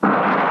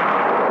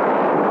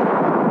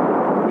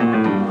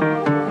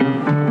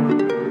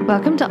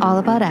Welcome to All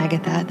About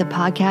Agatha, the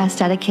podcast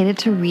dedicated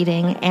to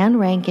reading and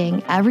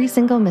ranking every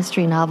single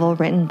mystery novel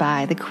written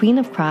by the Queen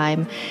of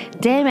Crime,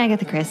 Dame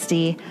Agatha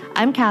Christie.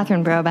 I'm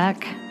Catherine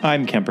Brobeck.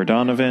 I'm Kemper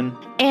Donovan.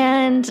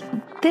 And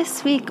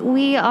this week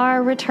we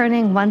are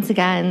returning once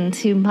again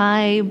to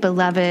my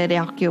beloved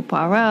Hercule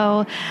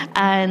Poirot,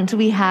 and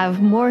we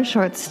have more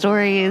short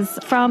stories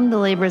from the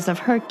Labours of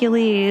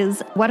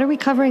Hercules. What are we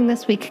covering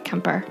this week,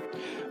 Kemper?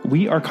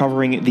 We are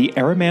covering the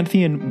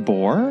Erymanthian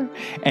Boar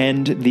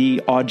and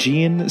the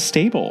Augean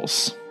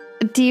stables.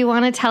 Do you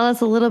want to tell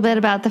us a little bit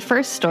about the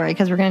first story?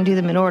 Because we're going to do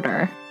them in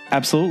order.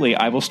 Absolutely.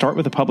 I will start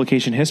with the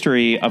publication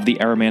history of the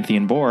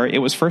Erymanthian Boar. It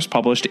was first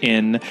published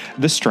in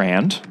The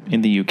Strand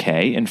in the UK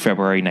in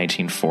February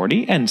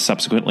 1940, and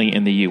subsequently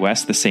in the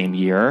US the same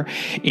year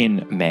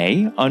in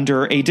May,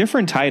 under a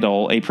different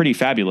title, a pretty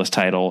fabulous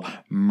title,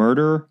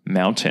 Murder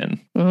Mountain.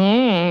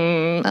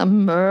 A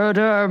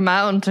Murder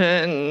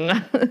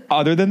Mountain.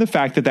 Other than the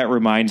fact that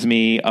reminds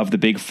me of the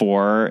Big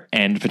Four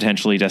and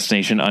potentially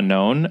Destination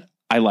Unknown,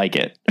 I like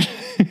it.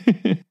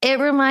 It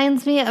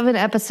reminds me of an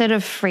episode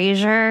of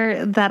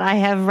Frasier that I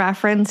have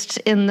referenced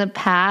in the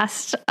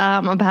past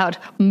about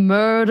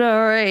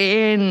Murder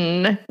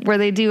In, where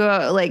they do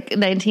a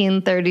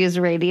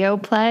 1930s radio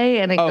play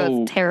and it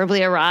goes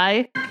terribly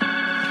awry.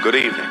 Good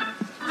evening.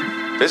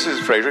 This is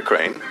Frasier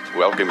Crane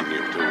welcoming you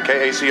to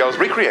KACL's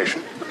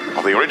recreation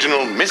of the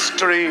original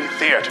Mystery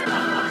Theatre.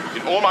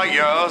 In all my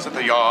years at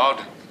the Yard,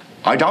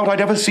 I doubt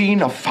I'd ever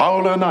seen a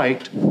fouler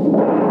night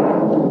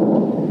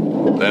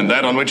than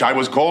that on which I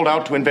was called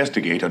out to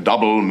investigate a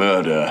double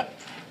murder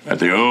at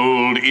the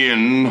old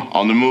inn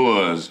on the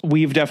moors.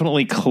 We've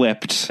definitely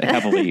clipped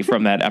heavily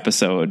from that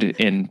episode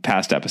in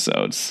past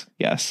episodes.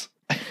 Yes.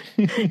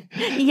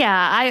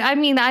 Yeah, I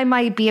mean, I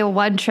might be a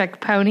one-trick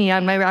pony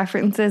on my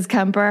references,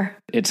 Kemper.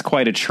 It's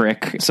quite a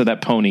trick, so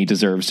that pony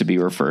deserves to be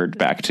referred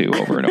back to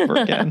over and over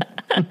again.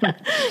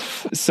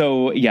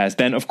 So, yes,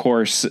 then, of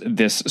course,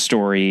 this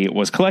story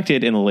was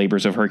collected in the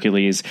Labours of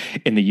Hercules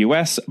in the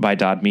U.S. by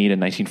Dodd Mead in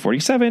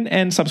 1947,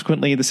 and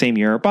subsequently the same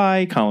year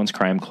by Collins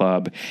Crime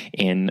Club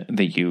in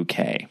the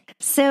U.K.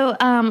 So,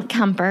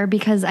 Kemper,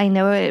 because I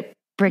know it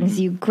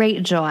brings you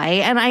great joy,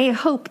 and I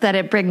hope that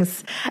it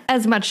brings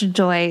as much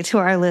joy to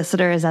our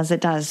listeners as it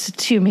does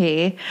to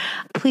me.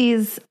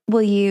 Please,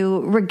 will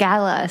you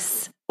regale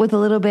us with a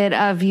little bit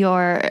of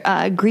your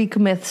Greek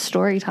myth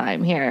story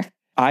time here?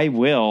 I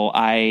will.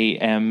 I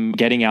am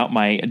getting out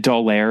my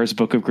D'Aulaire's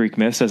Book of Greek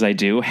Myths as I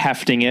do,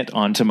 hefting it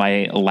onto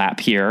my lap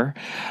here,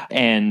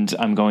 and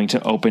I'm going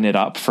to open it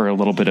up for a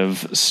little bit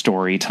of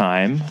story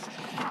time.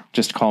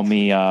 Just call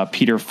me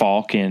Peter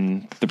Falk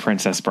in The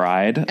Princess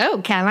Bride.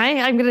 Oh, can I?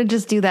 I'm going to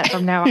just do that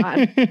from now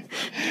on.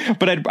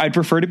 But I'd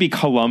prefer to be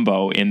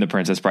Columbo in The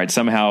Princess Bride.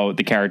 Somehow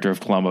the character of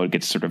Columbo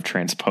gets sort of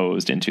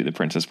transposed into The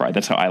Princess Bride.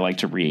 That's how I like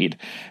to read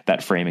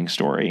that framing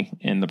story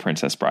in The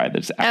Princess Bride.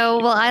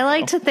 I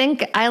like to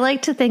think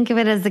of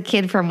it as the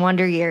kid from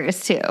Wonder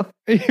Years too.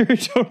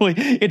 Totally.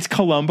 It's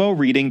Columbo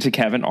reading to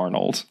Kevin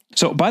Arnold.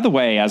 So, by the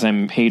way, as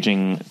I'm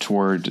paging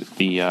toward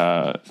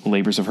the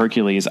Labours of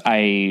Hercules,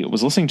 I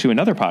was listening to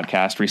another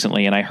podcast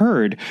recently, and I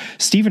heard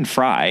Stephen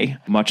Fry,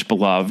 much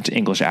beloved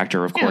English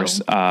actor, of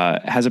course,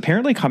 has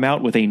apparently come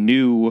out with a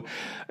new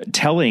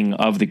telling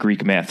of the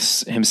Greek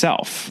myths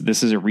himself.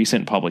 This is a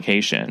recent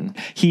publication.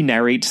 He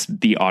narrates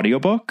the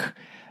audiobook,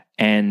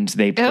 and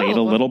they played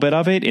a little bit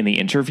of it in the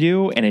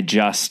interview, and it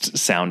just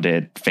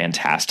sounded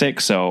fantastic.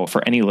 So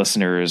for any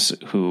listeners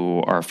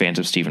who are fans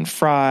of Stephen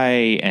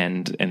Fry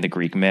and the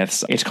Greek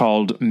myths, it's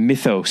called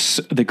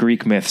Mythos, the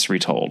Greek Myths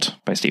Retold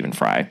by Stephen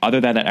Fry.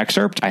 Other than that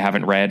excerpt, I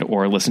haven't read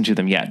or listened to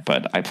them yet,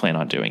 but I plan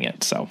on doing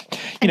it. So,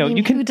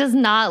 you can... Who does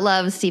not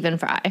love Stephen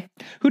Fry?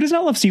 Who does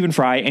not love Stephen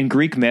Fry? And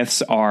Greek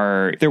myths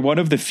they're one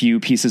of the few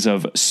pieces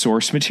of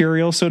source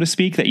material, so to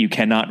speak, that you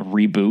cannot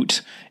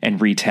reboot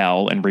and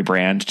retell and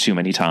rebrand too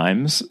many times.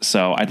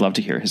 So I'd love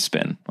to hear his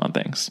spin on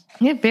things.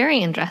 Yeah, very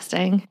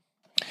interesting.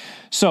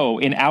 So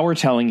in our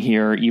telling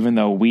here, even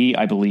though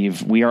I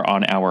believe we are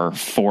on our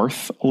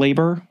fourth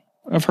Labor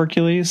of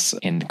Hercules,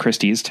 in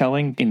Christie's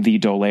telling, in the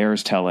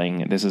D'Aulaire's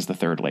telling, this is the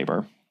third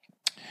Labor.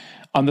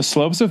 On the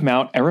slopes of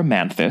Mount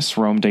Erymanthus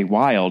roamed a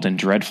wild and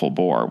dreadful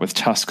boar with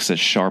tusks as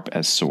sharp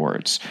as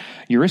swords.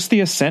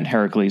 Eurystheus sent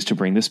Heracles to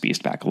bring this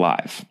beast back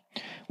alive.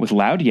 With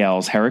loud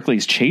yells,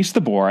 Heracles chased the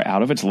boar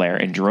out of its lair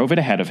and drove it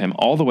ahead of him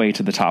all the way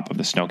to the top of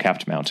the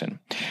snow-capped mountain.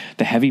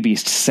 The heavy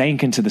beast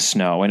sank into the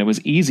snow, and it was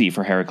easy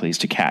for Heracles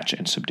to catch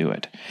and subdue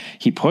it.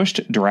 He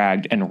pushed,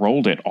 dragged, and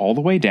rolled it all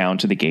the way down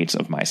to the gates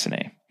of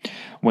Mycenae.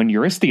 When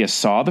Eurystheus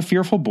saw the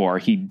fearful boar,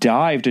 he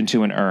dived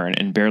into an urn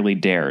and barely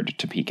dared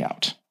to peek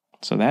out.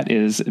 So that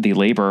is the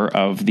labor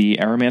of the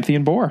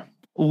Erymanthian Boar.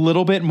 A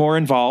little bit more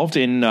involved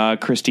in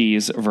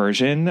Christie's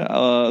version.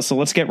 So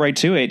let's get right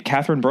to it.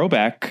 Catherine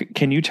Brobeck,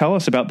 can you tell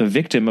us about the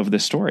victim of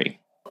this story?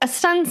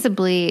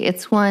 Ostensibly,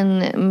 it's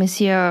one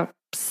Monsieur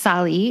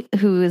Sali,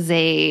 who is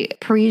a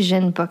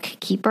Parisian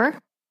bookkeeper.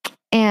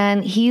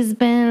 And he's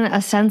been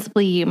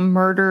ostensibly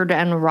murdered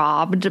and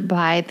robbed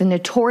by the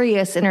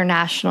notorious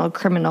international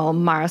criminal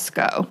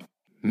Maresco.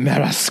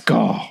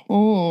 Marasco.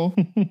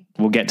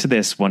 We'll get to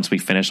this once we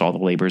finish all the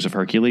Labours of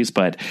Hercules,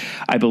 but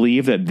I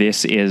believe that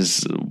this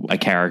is a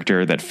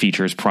character that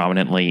features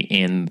prominently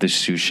in the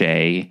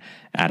Suchet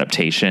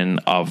adaptation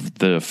of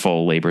the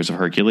full Labours of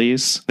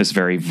Hercules. This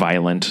very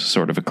violent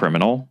sort of a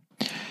criminal.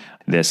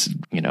 This,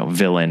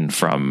 villain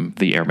from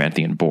the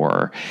Erymanthian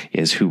Boar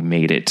is who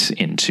made it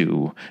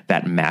into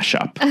that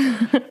mashup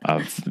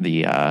of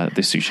the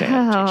Suchet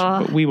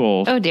adaptation. But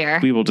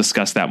we will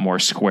discuss that more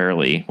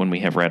squarely when we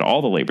have read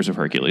all the Labours of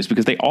Hercules,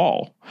 because they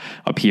all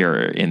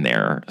appear in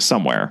there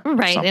somewhere.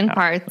 Right, somehow, in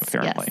parts,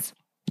 apparently. yes.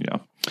 Yeah.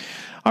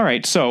 All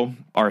right, so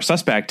our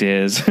suspect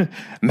is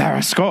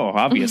Marasco,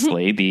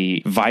 obviously,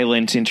 the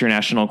violent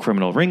international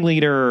criminal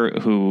ringleader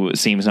who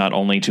seems not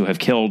only to have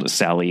killed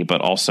Sally,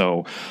 but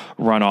also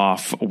run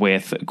off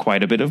with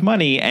quite a bit of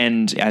money.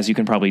 And as you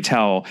can probably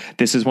tell,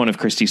 this is one of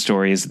Christie's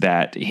stories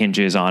that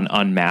hinges on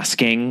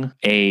unmasking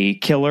a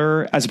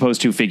killer as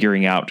opposed to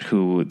figuring out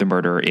who the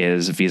murderer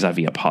is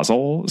vis-a-vis a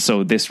puzzle.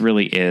 So this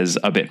really is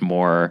a bit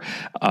more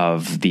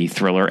of the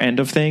thriller end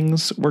of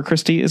things where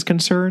Christie is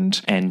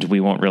concerned, and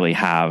we won't really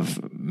have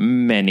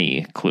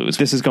many clues.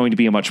 This is going to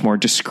be a much more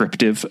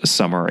descriptive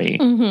summary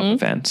of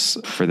events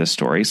for this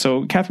story.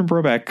 So, Catherine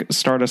Brobeck,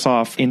 start us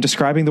off in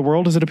describing the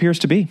world as it appears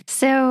to be.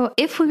 So,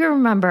 if we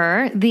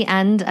remember the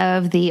end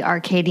of the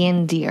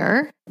Arcadian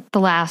Deer, the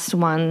last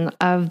one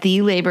of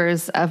the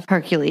Labours of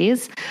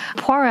Hercules,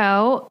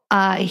 Poirot,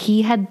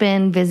 he had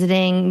been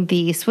visiting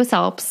the Swiss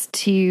Alps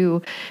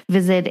to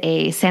visit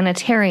a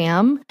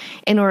sanitarium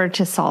in order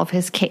to solve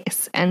his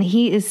case. And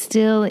he is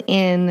still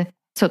in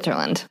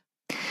Switzerland.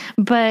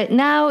 But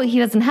now he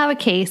doesn't have a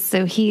case,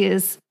 so he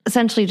is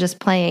essentially just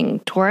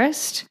playing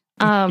tourist.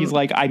 He's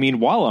like,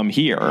 while I'm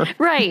here.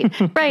 Right.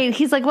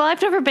 He's like, well,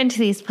 I've never been to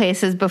these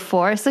places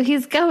before. So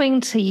he's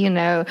going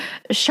to,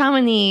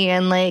 Chamonix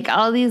and like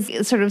all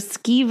these sort of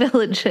ski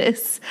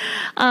villages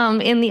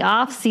in the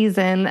off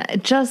season,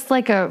 just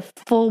like a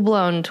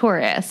full-blown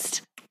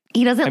tourist.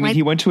 He doesn't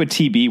he went to a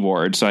TB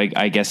ward, so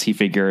I guess he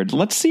figured,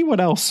 let's see what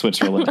else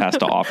Switzerland has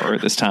to offer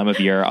this time of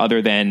year,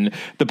 other than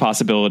the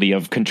possibility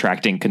of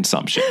contracting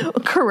consumption.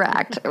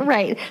 Correct.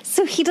 Right.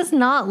 So he does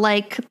not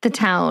like the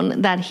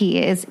town that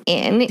he is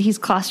in. He's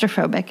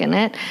claustrophobic in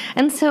it.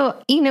 And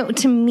so,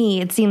 to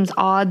me, it seems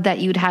odd that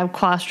you'd have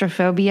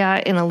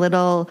claustrophobia in a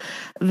little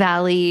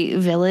valley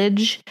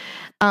village.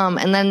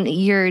 And then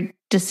your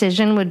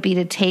decision would be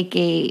to take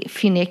a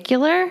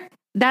funicular.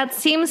 That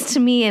seems to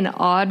me an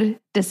odd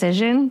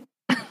decision.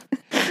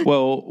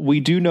 Well, we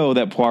do know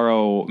that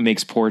Poirot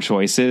makes poor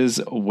choices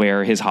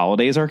where his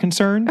holidays are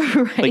concerned.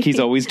 Right. Like he's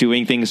always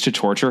doing things to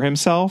torture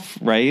himself,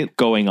 right?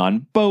 Going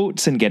on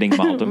boats and getting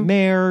mal de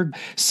mer,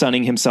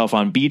 sunning himself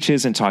on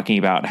beaches and talking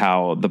about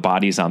how the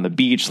bodies on the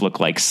beach look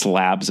like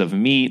slabs of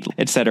meat,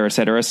 et cetera, et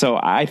cetera. So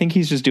I think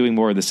he's just doing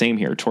more of the same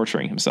here,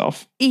 torturing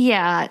himself.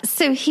 Yeah.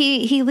 So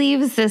he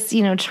leaves this,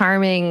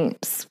 charming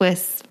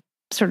Swiss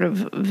sort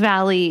of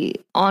valley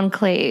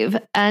enclave,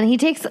 and he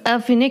takes a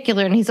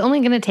funicular, and he's only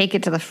going to take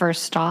it to the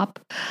first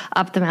stop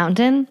up the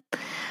mountain.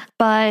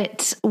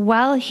 But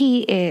while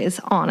he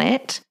is on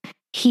it,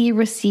 he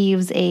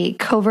receives a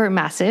covert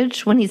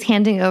message when he's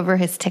handing over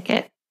his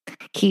ticket.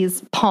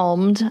 He's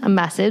palmed a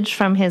message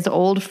from his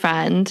old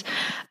friend,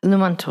 Le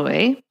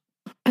Montoy,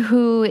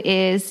 who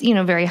is,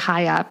 very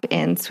high up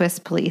in Swiss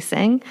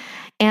policing.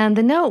 And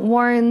the note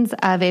warns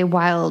of a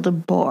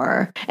wild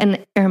boar,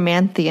 an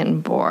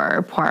Erymanthian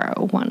boar,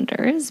 Poirot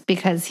wonders,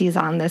 because he's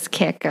on this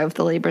kick of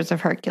the Labours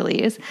of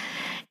Hercules.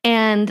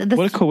 And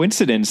what a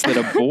coincidence that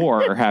a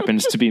boar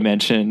happens to be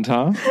mentioned,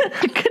 huh?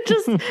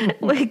 Just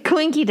like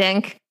coinky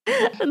dink.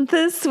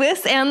 The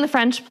Swiss and the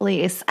French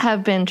police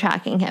have been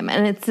tracking him,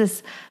 and it's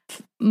this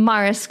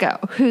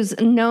Marasco who's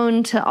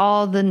known to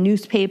all the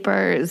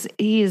newspapers.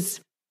 He's,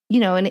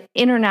 an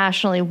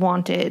internationally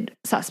wanted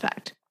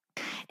suspect.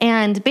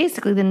 And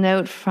basically the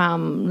note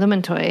from Le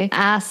Montoy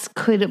asks,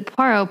 could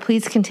Poirot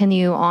please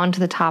continue on to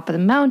the top of the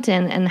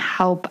mountain and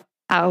help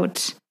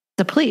out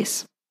the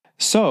police?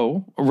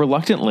 So,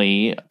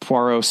 reluctantly,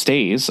 Poirot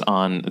stays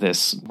on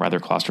this rather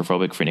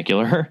claustrophobic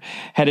funicular,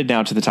 headed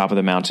down to the top of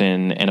the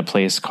mountain in a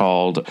place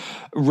called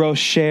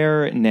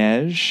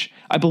Rocher-Neige.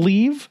 I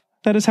believe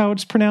that is how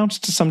it's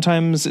pronounced.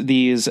 Sometimes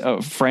these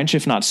French,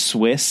 if not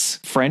Swiss,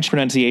 French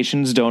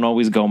pronunciations don't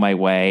always go my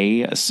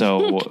way.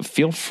 So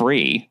feel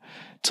free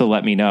to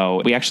let me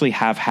know. We actually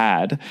have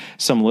had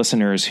some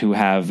listeners who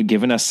have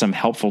given us some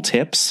helpful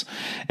tips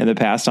in the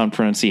past on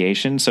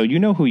pronunciation. So you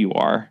know who you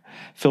are.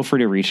 Feel free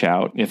to reach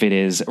out if it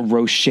is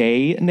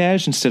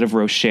Rocher-Neige instead of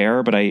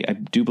Rocher, but I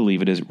do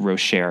believe it is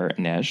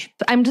Rocher-Neige.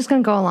 I'm just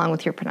going to go along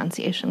with your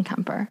pronunciation,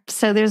 Kemper.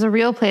 So there's a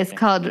real place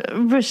called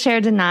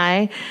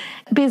Rocher-de-Naye.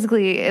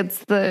 Basically,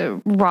 it's the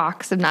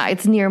rocks of Naye.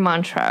 It's near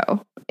Montreux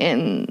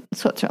in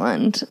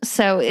Switzerland.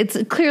 So it's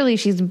clearly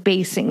she's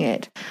basing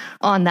it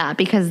on that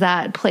because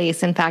that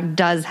place, in fact,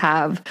 does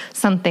have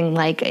something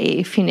like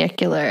a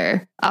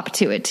funicular up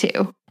to it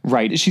too.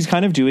 Right. She's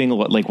kind of doing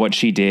like what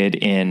she did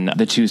in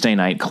the Tuesday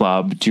Night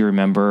Club. Do you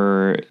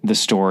remember the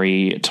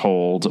story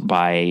told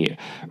by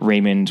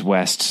Raymond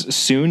West's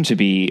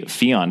soon-to-be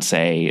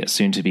fiancée,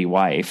 soon-to-be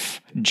wife,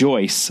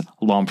 Joyce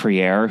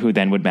Lempriere, who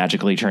then would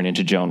magically turn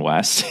into Joan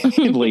West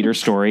in later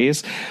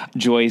stories?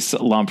 Joyce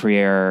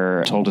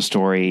Lempriere told a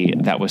story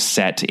that was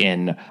set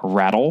in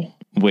Rattle,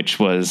 which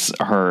was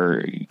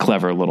her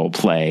clever little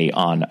play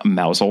on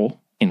Mousel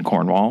in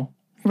Cornwall.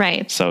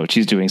 Right. So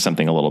she's doing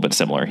something a little bit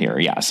similar here.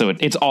 Yeah. So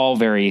it's all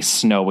very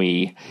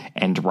snowy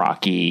and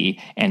rocky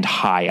and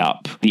high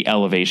up. The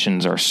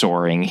elevations are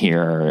soaring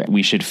here.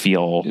 We should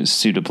feel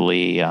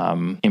suitably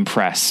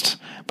impressed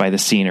by the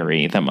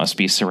scenery that must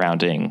be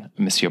surrounding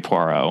Monsieur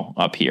Poirot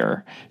up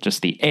here.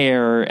 Just the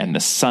air and the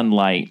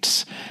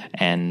sunlight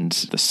and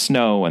the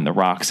snow and the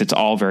rocks. It's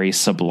all very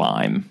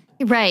sublime.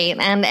 Right.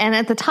 And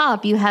at the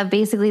top, you have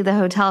basically the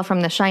hotel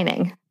from The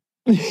Shining.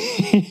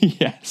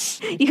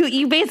 Yes.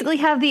 You basically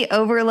have the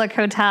Overlook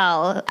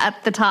Hotel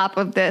at the top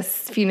of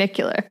this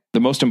funicular. The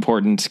most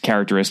important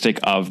characteristic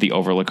of the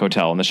Overlook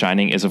Hotel in The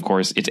Shining is, of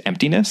course, its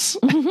emptiness,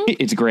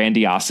 its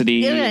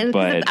grandiosity,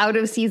 but it's out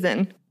of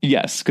season.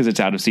 Yes, because it's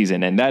out of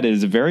season. And that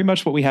is very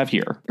much what we have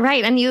here.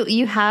 Right. And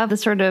you have the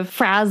sort of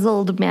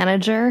frazzled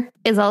manager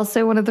is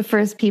also one of the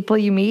first people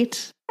you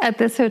meet at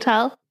this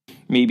hotel.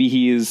 Maybe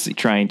he is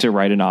trying to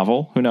write a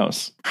novel. Who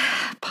knows?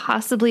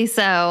 Possibly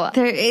so.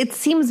 It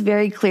seems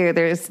very clear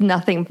there's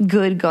nothing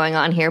good going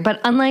on here.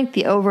 But unlike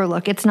the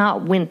Overlook, it's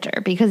not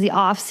winter because the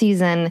off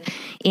season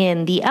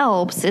in the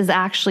Alps is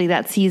actually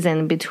that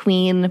season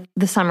between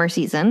the summer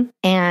season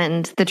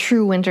and the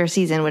true winter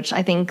season, which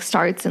I think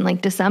starts in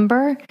like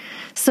December.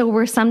 So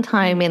we're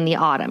sometime in the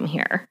autumn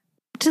here.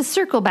 To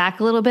circle back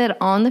a little bit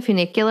on the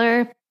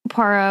funicular,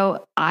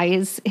 Poirot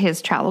eyes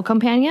his travel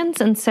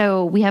companions, and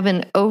so we have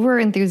an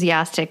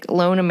over-enthusiastic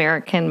lone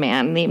American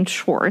man named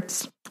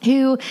Schwartz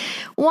who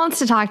wants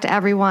to talk to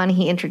everyone.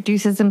 He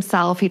introduces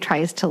himself. He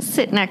tries to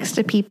sit next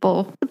to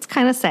people. It's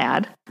kind of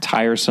sad.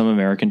 Tiresome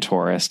American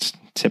tourist.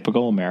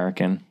 Typical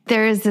American.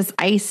 There is this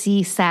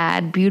icy,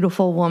 sad,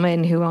 beautiful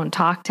woman who won't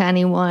talk to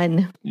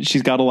anyone.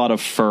 She's got a lot of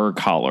fur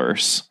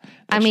collars.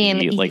 I mean,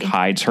 she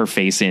hides her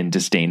face in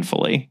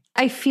disdainfully.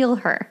 I feel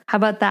her. How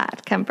about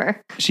that,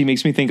 Kemper? She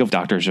makes me think of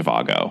Dr.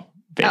 Zhivago,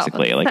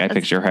 basically. I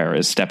picture her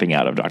as stepping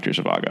out of Dr.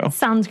 Zhivago.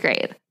 Sounds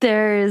great.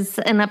 There's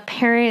an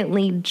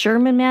apparently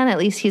German man, at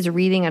least he's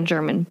reading a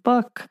German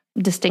book,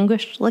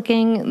 distinguished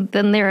looking.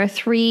 Then there are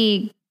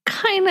three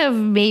kind of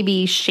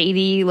maybe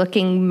shady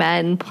looking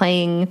men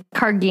playing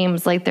card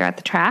games like they're at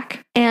the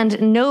track.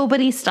 And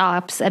nobody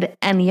stops at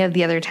any of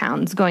the other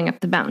towns going up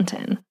the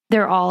mountain.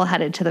 They're all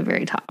headed to the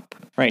very top.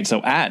 Right.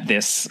 So at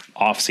this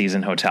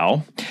off-season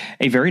hotel,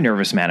 a very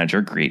nervous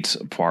manager greets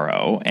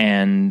Poirot.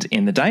 And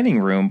in the dining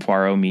room,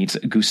 Poirot meets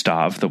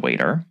Gustave, the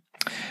waiter.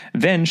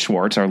 Then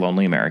Schwartz, our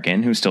lonely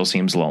American, who still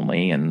seems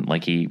lonely and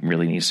like he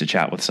really needs to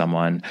chat with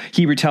someone,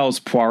 he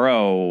retells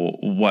Poirot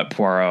what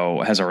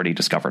Poirot has already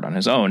discovered on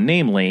his own,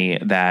 namely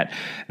that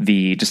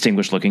the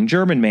distinguished-looking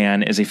German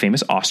man is a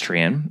famous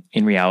Austrian.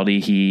 In reality,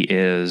 he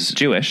is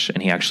Jewish,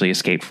 and he actually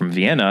escaped from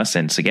Vienna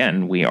since,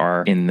 again, we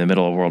are in the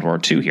middle of World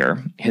War II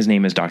here. His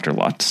name is Dr.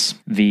 Lutz.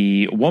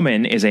 The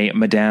woman is a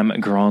Madame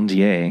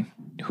Grandier,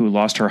 who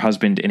lost her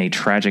husband in a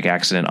tragic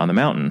accident on the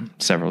mountain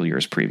several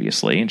years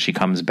previously. And she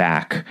comes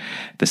back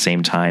at the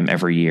same time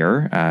every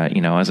year,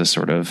 as a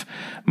sort of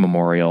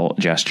memorial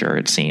gesture,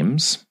 it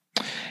seems.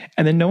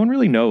 And then no one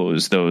really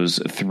knows those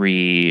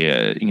three,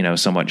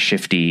 somewhat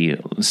shifty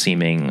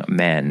seeming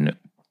men.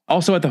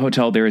 Also at the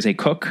hotel, there is a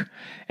cook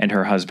and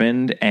her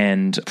husband.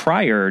 And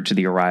prior to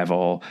the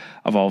arrival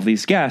of all of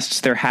these guests,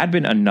 there had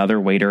been another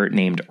waiter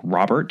named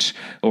Robert,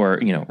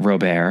 or,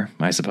 Robert,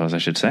 I suppose I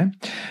should say,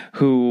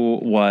 who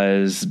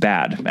was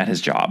bad at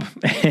his job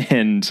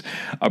and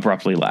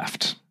abruptly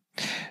left.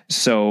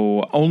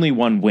 So only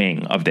one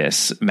wing of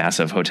this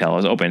massive hotel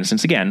is open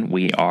since, again,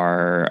 we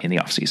are in the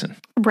off season.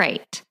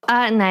 Right.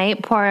 At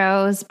night,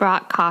 Poirot's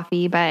brought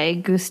coffee by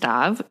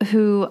Gustave,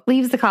 who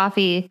leaves the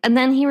coffee, and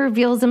then he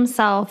reveals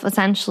himself.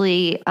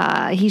 Essentially,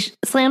 he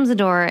slams the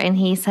door and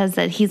he says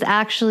that he's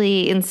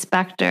actually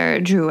Inspector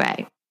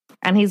Drouet,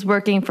 and he's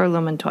working for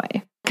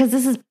Lumentoy. Because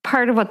this is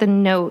part of what the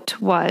note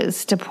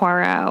was to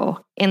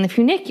Poirot in the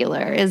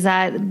funicular, is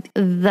that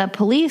the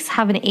police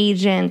have an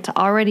agent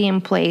already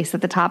in place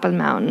at the top of the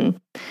mountain,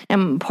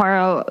 and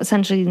Poirot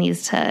essentially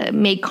needs to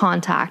make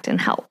contact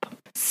and help.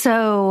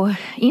 So,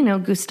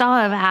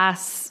 Gustave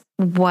asks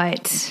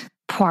what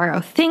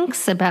Poirot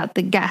thinks about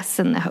the guests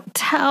in the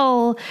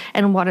hotel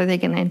and what are they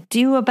going to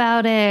do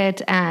about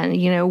it, and,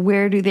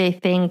 where do they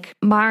think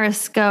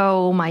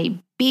Marisco might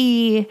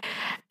be,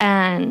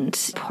 and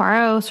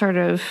Poirot sort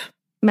of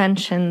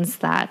mentions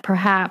that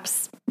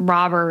perhaps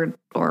Robert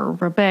or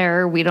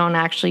Robert, we don't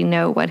actually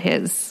know what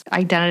his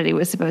identity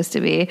was supposed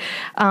to be,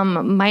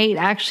 might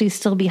actually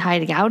still be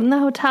hiding out in the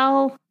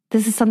hotel.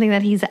 This is something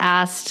that he's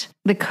asked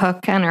the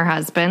cook and her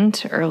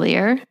husband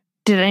earlier.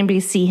 Did anybody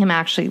see him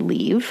actually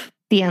leave?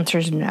 The answer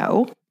is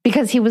no,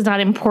 because he was not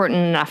important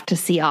enough to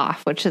see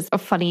off, which is a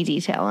funny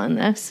detail in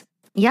this.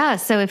 Yeah,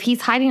 so if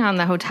he's hiding on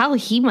the hotel,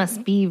 he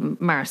must be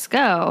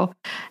Marsco.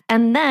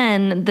 And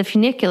then the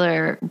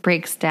funicular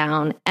breaks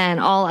down and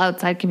all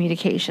outside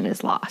communication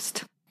is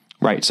lost.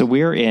 Right. So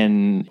we're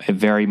in a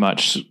very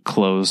much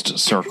closed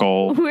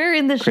circle. We're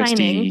in the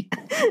Christie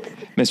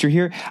Shining. Mystery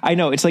here. I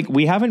know. It's like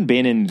we haven't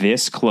been in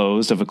this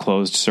closed of a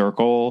closed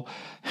circle.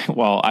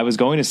 Well, I was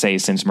going to say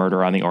since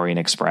Murder on the Orient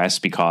Express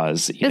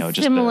because,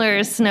 just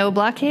similar snow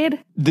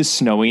blockade. The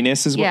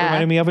snowiness is what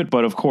reminded me of it.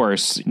 But of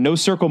course, no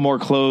circle more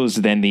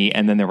closed than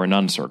and then there were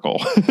none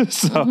circle.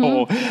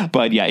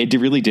 But yeah, it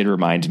really did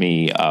remind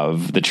me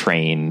of the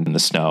train and the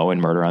snow and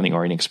Murder on the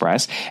Orient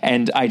Express.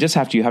 And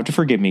you have to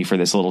forgive me for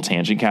this little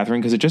tangent,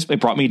 Catherine, because it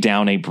brought me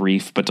down a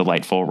brief but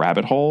delightful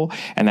rabbit hole.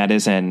 And that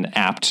is an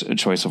apt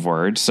choice of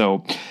words.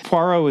 So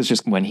Poirot is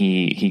just when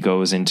he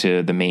goes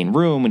into the main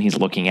room and he's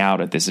looking out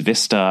at this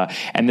vista.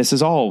 And this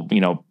is all,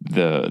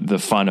 the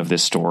fun of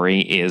this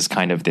story is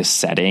kind of this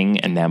setting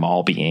and them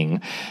all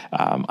being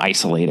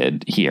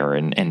isolated here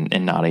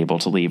and not able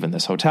to leave in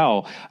this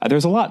hotel.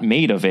 There's a lot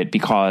made of it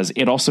because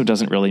it also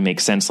doesn't really make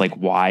sense. Like,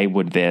 why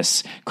would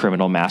this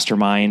criminal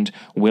mastermind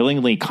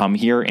willingly come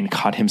here and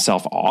cut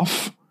himself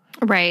off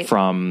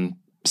from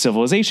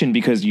civilization?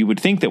 Because you would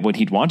think that what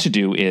he'd want to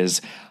do is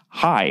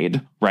hide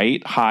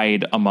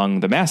among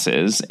the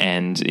masses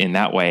and in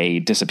that way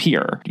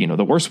disappear.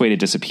 The worst way to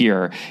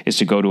disappear is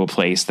to go to a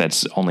place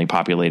that's only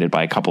populated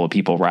by a couple of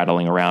people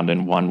rattling around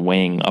in one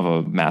wing of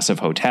a massive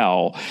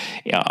hotel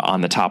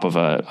on the top of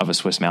a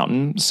Swiss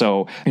mountain.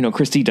 So,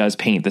 Christie does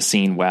paint the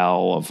scene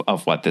well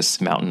of what this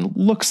mountain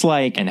looks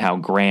like and how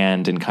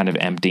grand and kind of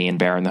empty and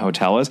barren the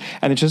hotel is.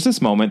 And it's just this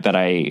moment that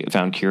I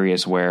found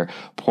curious where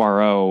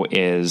Poirot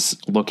is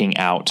looking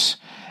out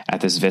at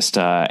this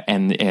vista,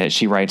 and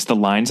she writes, the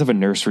lines of a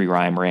nursery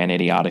rhyme ran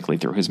idiotically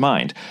through his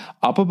mind.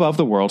 Up above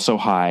the world so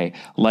high,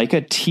 like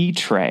a tea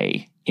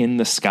tray in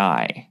the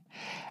sky.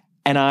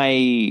 And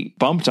I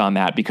bumped on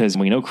that because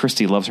we know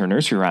Christie loves her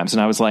nursery rhymes.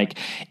 And I was like,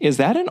 is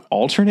that an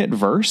alternate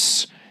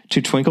verse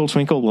to Twinkle,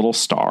 Twinkle, Little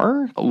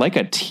Star? Like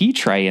a tea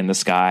tray in the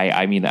sky.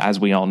 I mean, as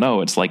we all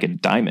know, it's like a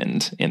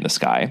diamond in the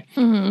sky.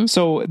 Mm-hmm.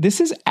 So this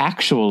is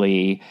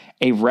actually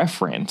a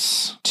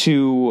reference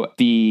to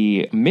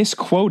the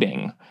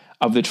misquoting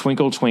of the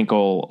Twinkle,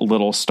 Twinkle,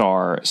 Little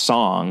Star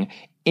song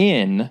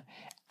in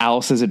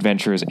Alice's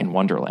Adventures in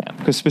Wonderland.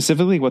 Because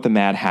specifically what the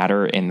Mad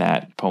Hatter in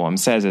that poem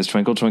says is,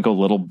 twinkle, twinkle,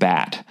 little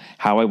bat,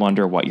 how I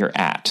wonder what you're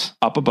at.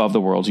 Up above the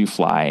world you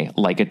fly,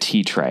 like a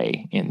tea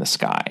tray in the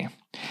sky.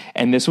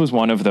 And this was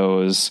one of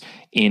those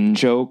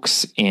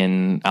in-jokes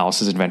in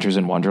Alice's Adventures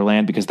in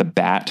Wonderland because the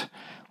bat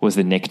was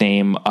the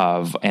nickname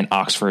of an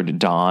Oxford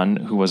Don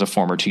who was a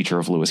former teacher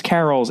of Lewis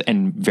Carroll's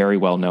and very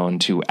well known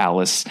to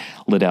Alice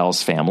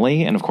Liddell's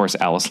family. And of course,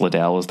 Alice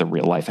Liddell is the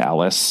real life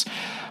Alice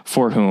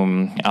for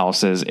whom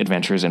Alice's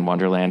Adventures in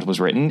Wonderland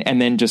was written.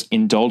 And then just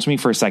indulge me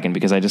for a second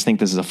because I just think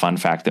this is a fun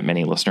fact that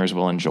many listeners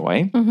will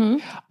enjoy. Mm-hmm.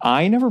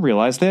 I never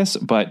realized this,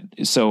 but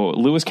so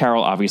Lewis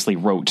Carroll obviously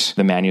wrote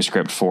the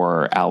manuscript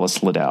for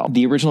Alice Liddell.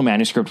 The original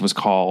manuscript was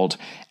called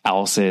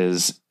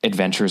Alice's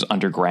Adventures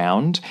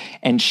Underground,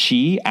 and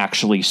she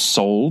actually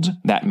sold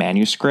that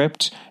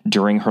manuscript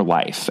during her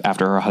life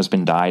after her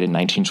husband died in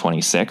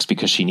 1926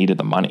 because she needed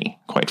the money,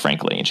 quite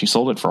frankly, and she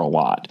sold it for a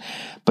lot.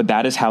 But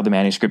that is how the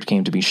manuscript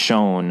came to be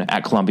shown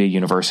at Columbia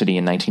University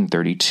in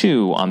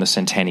 1932 on the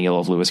centennial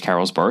of Lewis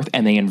Carroll's birth,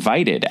 and they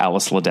invited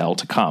Alice Liddell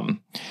to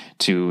come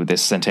to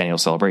this centennial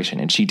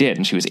celebration, and she did,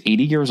 and she was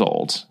 80 years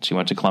old. She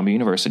went to Columbia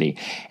University,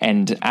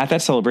 and at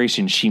that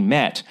celebration, she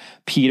met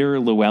Peter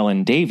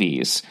Llewellyn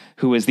Davies,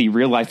 who is the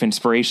real-life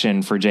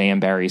inspiration for J.M.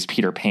 Barrie's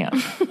Peter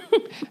Pan.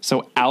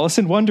 So Alice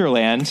in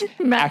Wonderland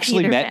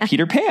actually met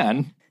Peter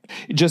Pan.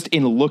 Just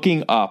in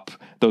looking up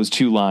those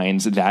two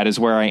lines, that is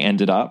where I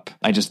ended up.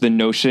 The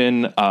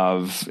notion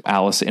of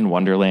Alice in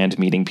Wonderland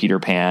meeting Peter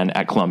Pan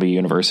at Columbia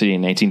University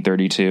in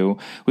 1932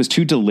 was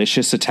too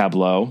delicious a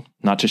tableau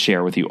not to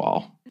share with you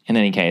all. In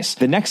any case,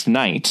 the next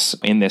night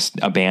in this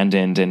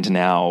abandoned and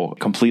now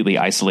completely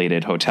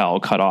isolated hotel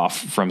cut off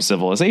from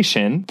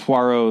civilization,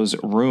 Poirot's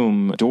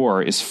room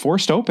door is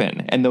forced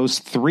open, and those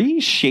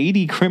three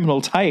shady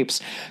criminal types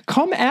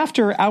come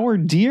after our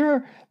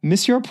dear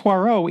Monsieur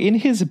Poirot in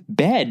his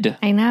bed.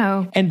 I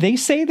know. And they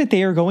say that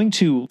they are going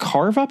to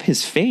carve up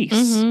his face.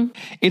 Mm-hmm.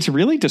 It's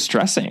really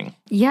distressing.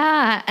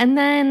 Yeah. And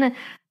then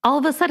all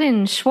of a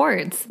sudden,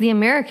 Schwartz, the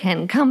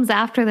American, comes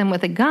after them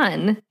with a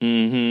gun.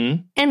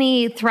 Mm-hmm. And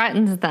he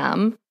threatens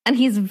them. And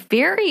he's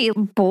very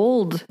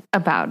bold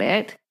about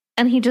it.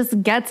 And he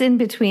just gets in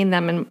between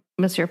them and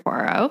Monsieur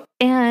Poirot.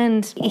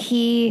 And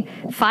he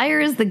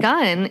fires the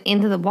gun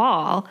into the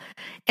wall.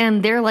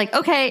 And they're like,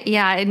 okay,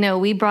 yeah, no,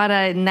 we brought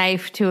a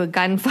knife to a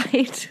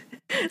gunfight.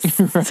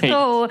 Right.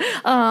 So,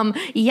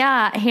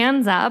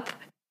 hands up,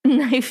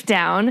 knife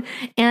down.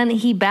 And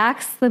he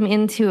backs them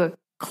into a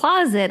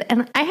closet.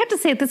 And I have to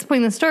say, at this point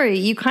in the story,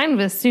 you kind of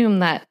assume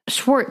that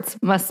Schwartz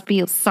must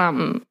be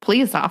some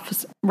police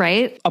officer,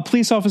 right? A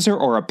police officer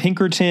or a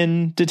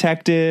Pinkerton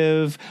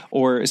detective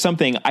or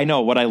something. I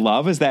know what I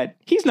love is that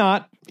he's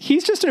not.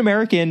 He's just an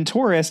American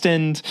tourist,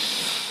 and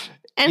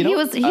And he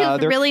was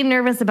really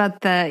nervous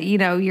about the,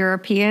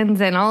 Europeans,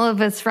 and all of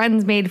his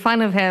friends made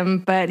fun of him,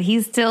 but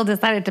he still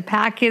decided to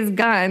pack his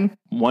gun.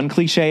 One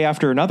cliche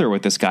after another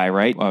with this guy,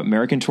 right?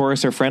 American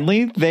tourists are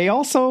friendly. They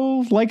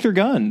also like their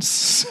guns.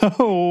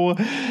 So,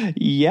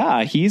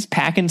 yeah, he's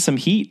packing some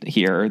heat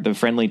here, the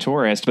friendly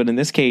tourist. But in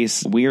this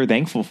case, we are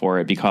thankful for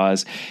it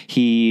because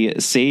he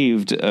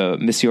saved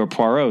Monsieur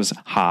Poirot's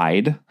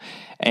hide.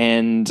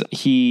 And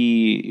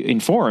he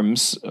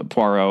informs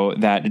Poirot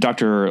that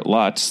Dr.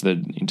 Lutz, the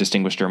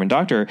distinguished German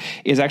doctor,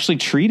 is actually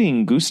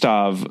treating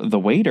Gustave, the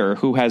waiter,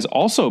 who has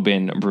also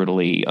been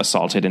brutally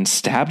assaulted and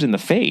stabbed in the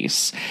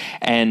face.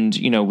 And,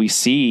 we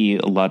see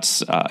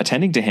Lutz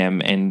attending to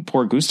him, and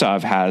poor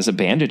Gustave has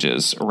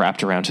bandages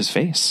wrapped around his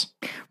face.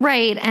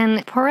 Right.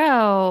 And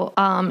Poirot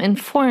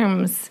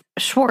informs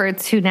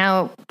Schwartz, who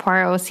now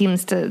Poirot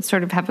seems to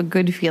sort of have a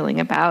good feeling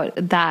about,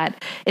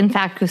 that, in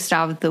fact,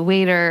 Gustave, the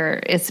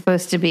waiter, is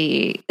supposed to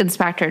be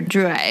Inspector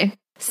Drouet.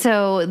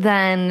 So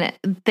then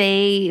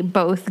they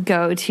both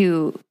go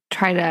to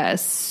try to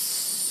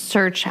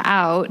search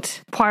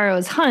out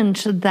Poirot's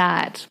hunch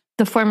that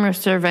the former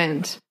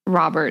servant,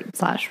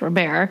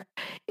 Robert/Robert,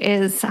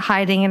 is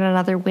hiding in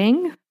another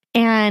wing.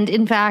 And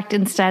in fact,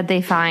 instead,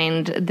 they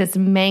find this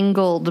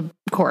mangled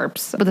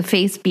corpse with a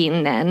face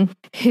beaten in,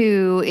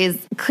 who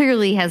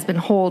clearly has been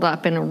holed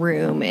up in a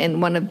room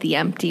in one of the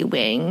empty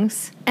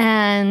wings.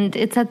 And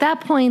it's at that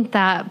point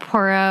that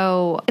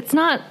Poirot, it's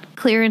not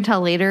clear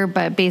until later,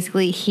 but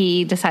basically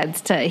he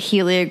decides to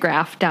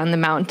heliograph down the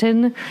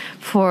mountain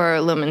for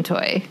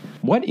Lumentoy.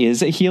 What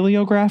is a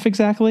heliograph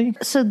exactly?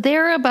 So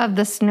they're above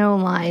the snow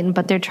line,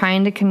 but they're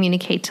trying to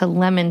communicate to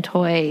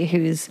Lumentoy,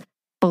 who's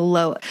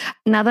below.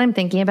 Now that I'm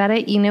thinking about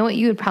it, you know what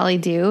you would probably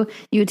do?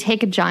 You would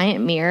take a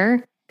giant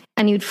mirror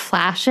and you'd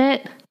flash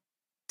it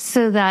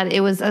so that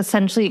it was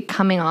essentially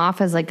coming off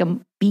as like a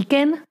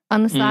beacon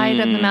on the side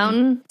of the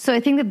mountain. So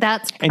I think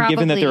that's probably... And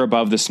given that they're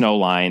above the snow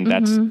line,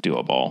 that's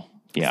doable.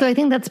 Yeah. So I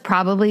think that's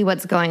probably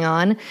what's going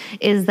on,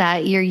 is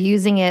that you're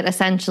using it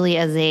essentially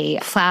as a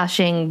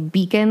flashing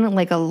beacon,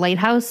 like a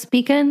lighthouse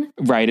beacon.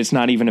 Right. It's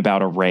not even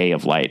about a ray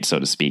of light, so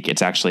to speak.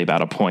 It's actually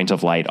about a point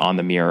of light on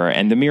the mirror,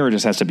 and the mirror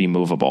just has to be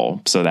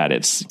movable so that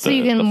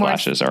the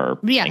flashes are...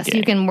 Yes, so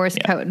you can Morse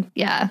code.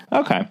 Yeah.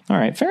 Okay. All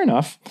right. Fair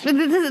enough.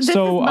 This is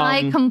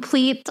my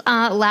complete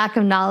lack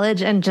of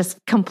knowledge and just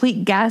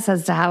complete guess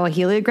as to how a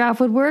heliograph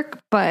would work,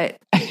 but...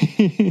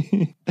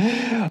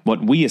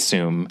 What we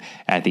assume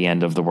at the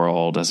end of the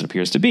world, as it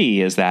appears to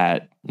be, is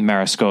that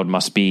Marescot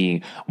must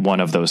be one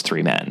of those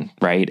three men,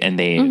 right? And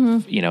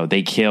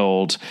they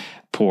killed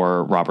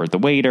poor Robert the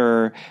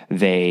waiter.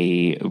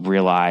 They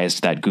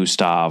realized that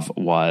Gustave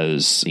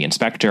was the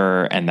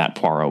inspector and that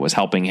Poirot was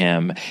helping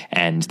him,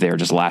 and they're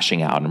just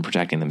lashing out and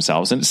protecting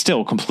themselves. And it's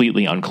still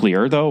completely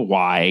unclear, though,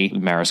 why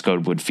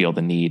Marescot would feel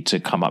the need to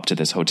come up to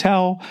this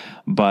hotel.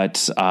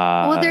 But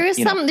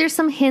there's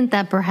some hint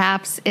that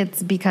perhaps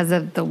it's because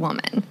of the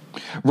woman.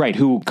 Right,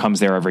 who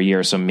comes there every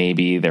year, so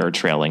maybe they're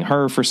trailing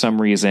her for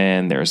some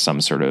reason. There's some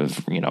sort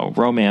of,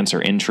 romance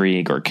or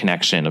intrigue or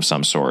connection of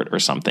some sort or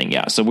something.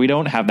 Yeah, so we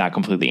don't have that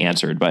completely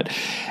answered, but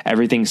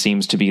everything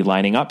seems to be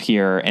lining up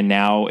here, and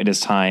now it is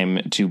time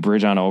to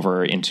bridge on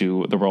over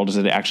into the world as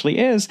it actually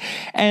is.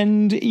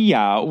 And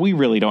yeah, we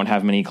really don't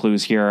have many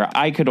clues here.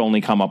 I could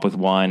only come up with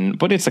one,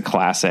 but it's a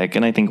classic,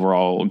 and I think we're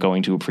all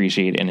going to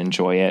appreciate and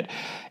enjoy it,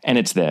 and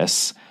it's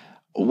this.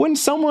 When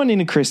someone in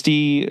a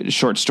Christie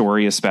short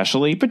story,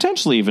 especially,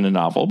 potentially even a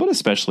novel, but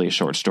especially a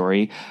short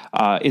story,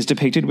 is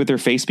depicted with their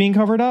face being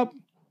covered up,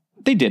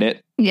 they did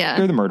it. Yeah.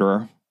 They're the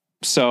murderer.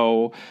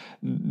 So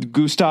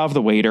Gustave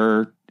the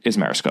waiter is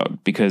Marescot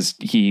because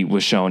he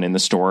was shown in the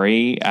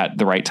story at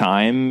the right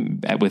time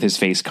with his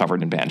face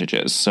covered in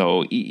bandages.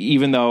 So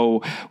even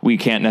though we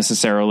can't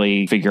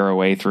necessarily figure our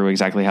way through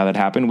exactly how that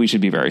happened, we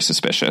should be very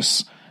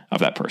suspicious of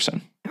that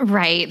person.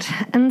 Right.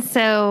 And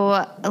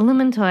so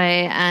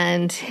Lumentoy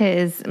and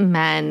his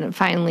men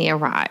finally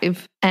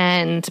arrive,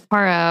 and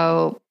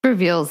Poirot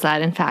reveals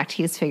that, in fact,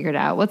 he's figured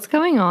out what's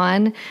going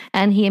on,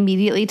 and he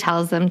immediately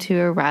tells them to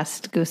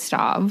arrest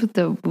Gustave,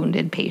 the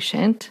wounded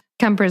patient.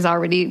 Kemper's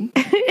already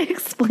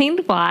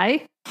explained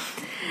why.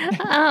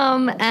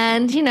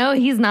 And,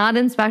 he's not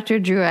Inspector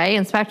Drouet.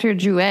 Inspector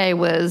Drouet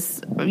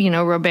was,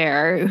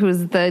 Robert,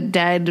 who's the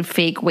dead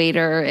fake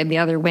waiter in the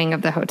other wing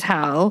of the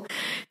hotel,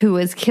 who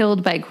was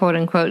killed by, quote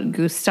unquote,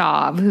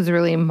 Gustave, who's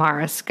really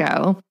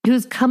Marescot,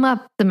 who's come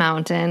up the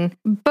mountain,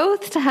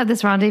 both to have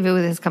this rendezvous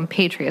with his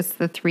compatriots,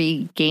 the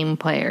three game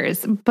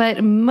players,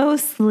 but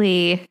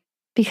mostly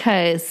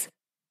because,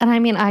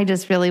 and I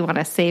just really want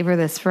to savor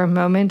this for a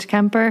moment,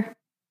 Kemper.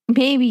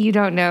 Maybe you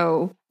don't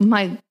know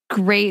my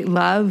great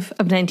love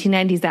of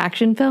 1990s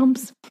action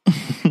films.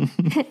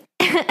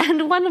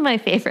 And one of my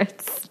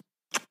favorites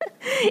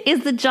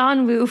is the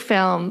John Woo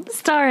film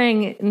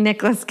starring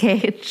Nicolas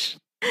Cage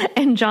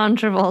and John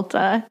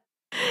Travolta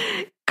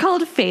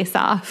called Face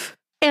Off.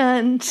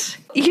 And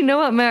you know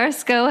what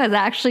Marescot has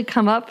actually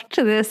come up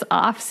to this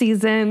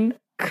off-season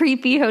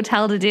creepy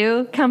hotel to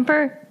do,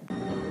 Kemper?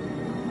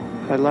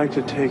 I'd like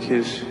to take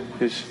his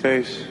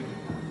face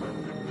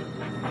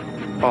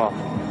off.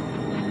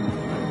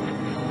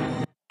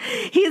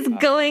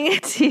 going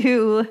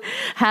to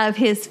have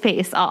his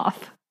face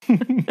off.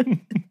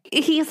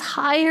 He's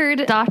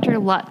hired Dr.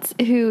 Lutz,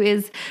 who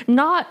is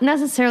not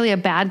necessarily a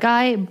bad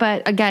guy,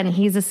 but again,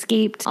 he's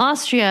escaped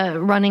Austria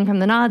running from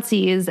the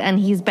Nazis, and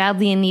he's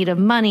badly in need of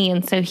money.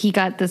 And so he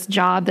got this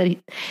job that,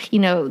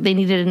 they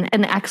needed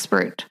an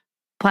expert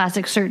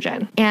plastic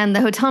surgeon. And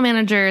the hotel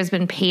manager has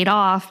been paid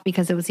off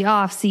because it was the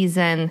off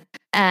season.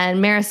 And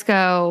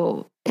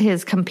Marisco,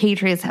 his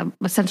compatriots, have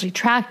essentially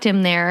tracked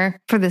him there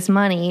for this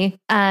money.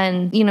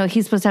 And,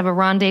 he's supposed to have a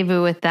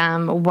rendezvous with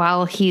them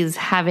while he's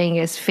having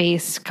his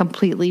face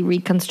completely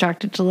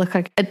reconstructed to look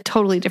like a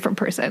totally different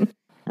person.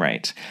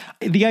 Right.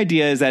 The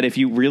idea is that if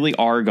you really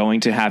are going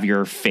to have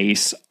your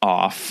face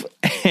off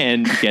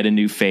and get a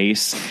new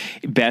face,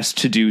 best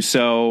to do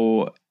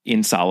so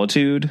in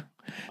solitude.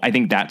 I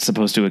think that's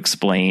supposed to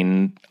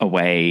explain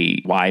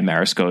away why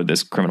Marisco,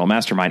 this criminal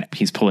mastermind,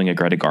 he's pulling a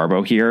Greta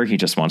Garbo here. He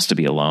just wants to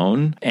be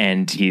alone,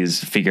 and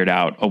he's figured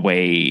out a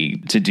way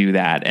to do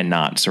that and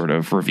not sort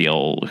of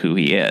reveal who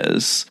he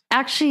is.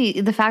 Actually,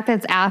 the fact that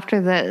it's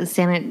after the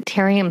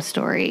sanitarium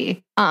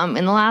story in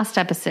the last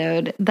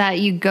episode, that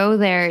you go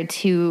there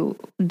to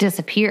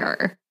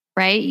disappear,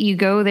 right? You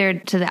go there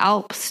to the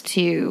Alps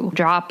to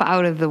drop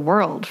out of the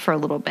world for a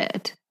little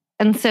bit.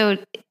 And so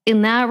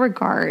in that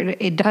regard,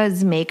 it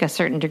does make a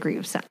certain degree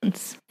of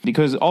sense.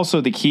 Because also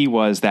the key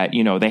was that,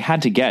 they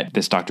had to get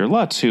this Dr.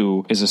 Lutz,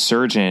 who is a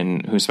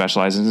surgeon who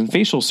specializes in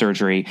facial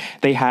surgery.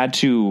 They had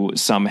to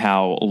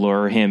somehow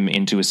lure him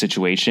into a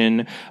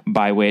situation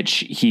by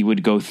which he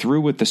would go through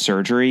with the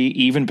surgery,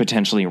 even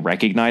potentially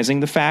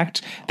recognizing the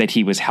fact that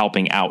he was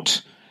helping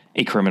out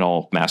a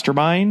criminal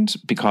mastermind,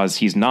 because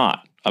he's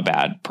not a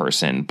bad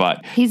person,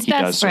 but he's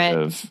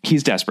desperate.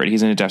 He's desperate.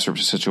 He's in a desperate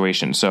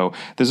situation. So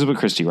this is what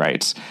Christie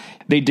writes.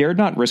 They dared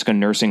not risk a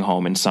nursing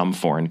home in some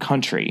foreign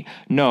country.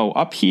 No,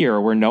 up here,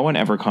 where no one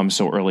ever comes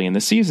so early in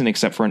the season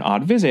except for an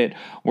odd visit,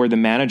 where the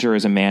manager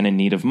is a man in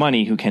need of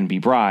money who can be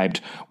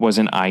bribed, was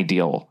an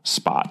ideal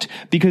spot.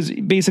 Because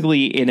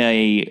basically in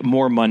a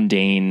more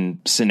mundane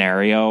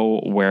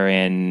scenario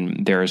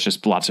wherein there's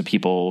just lots of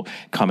people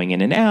coming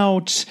in and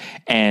out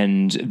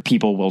and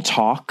people will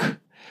talk,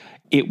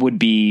 it would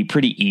be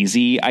pretty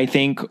easy, I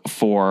think,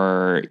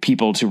 for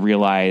people to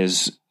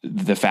realize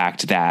the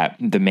fact that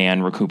the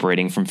man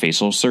recuperating from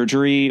facial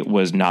surgery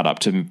was not up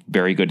to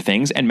very good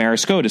things. And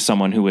Marisco is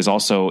someone who is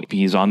also,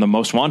 he's on the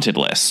most wanted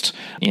list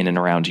in and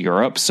around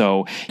Europe.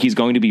 So he's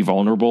going to be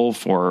vulnerable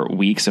for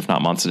weeks, if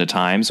not months at a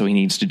time. So he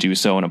needs to do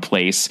so in a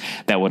place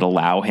that would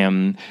allow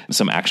him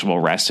some actual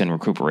rest and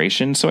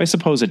recuperation. So I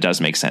suppose it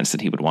does make sense that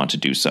he would want to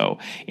do so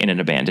in an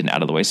abandoned,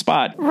 out of the way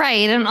spot.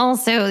 Right. And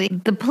also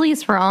the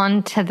police were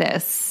on to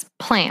this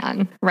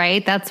plan,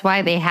 right? That's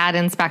why they had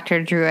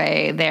Inspector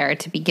Drouet there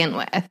to begin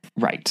with.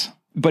 Right.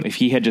 But if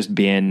he had just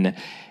been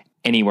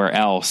anywhere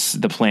else,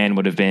 the plan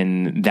would have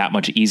been that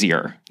much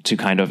easier to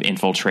kind of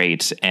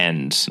infiltrate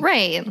and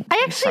right.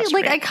 I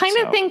actually I kind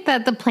of think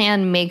that the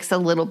plan makes a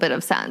little bit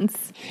of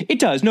sense. It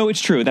does. No, it's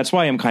true. That's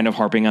why I'm kind of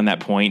harping on that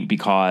point,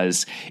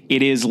 because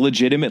it is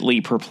legitimately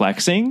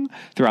perplexing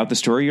throughout the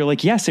story. You're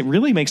like, yes, it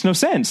really makes no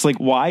sense. Like,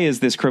 why is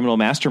this criminal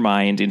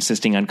mastermind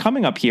insisting on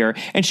coming up here?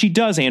 And she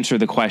does answer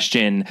the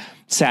question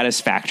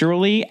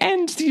satisfactorily.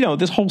 And,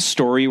 this whole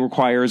story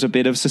requires a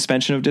bit of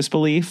suspension of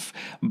disbelief,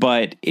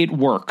 but it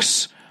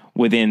works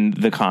within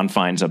the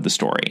confines of the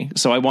story.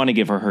 So I want to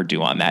give her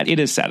due on that. It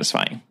is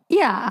satisfying.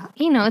 Yeah.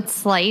 It's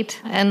slight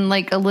and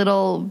like a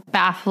little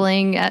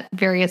baffling at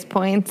various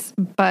points,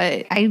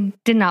 but I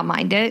did not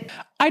mind it.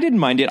 I didn't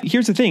mind it.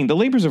 Here's the thing. The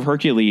Labours of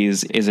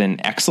Hercules is an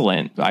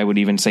excellent, I would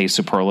even say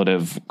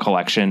superlative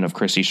collection of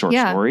Christie short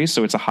stories.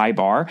 So it's a high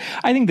bar.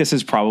 I think this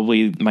is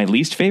probably my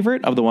least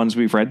favorite of the ones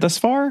we've read thus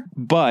far,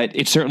 but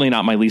it's certainly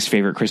not my least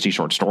favorite Christie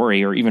short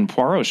story or even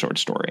Poirot short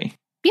story.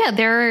 Yeah,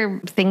 there are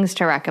things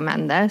to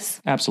recommend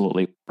this.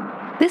 Absolutely.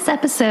 This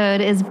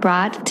episode is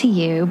brought to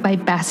you by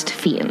Best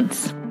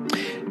Fiends.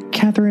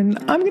 Catherine,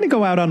 I'm going to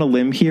go out on a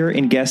limb here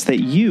and guess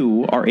that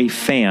you are a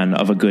fan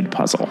of a good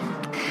puzzle.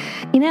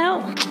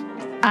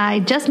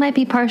 I just might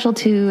be partial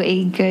to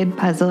a good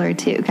puzzle or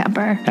two,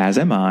 Kemper. As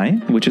am I,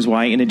 which is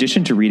why, in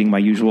addition to reading my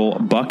usual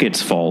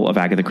buckets full of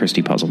Agatha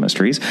Christie puzzle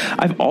mysteries,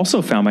 I've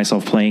also found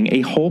myself playing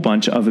a whole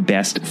bunch of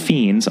Best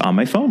Fiends on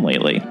my phone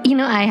lately.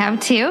 I have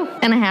too,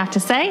 and I have to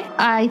say,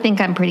 I think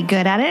I'm pretty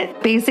good at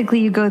it. Basically,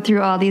 you go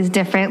through all these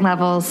different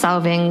levels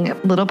solving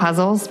little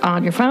puzzles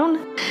on your phone,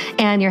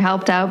 and you're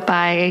helped out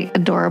by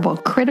adorable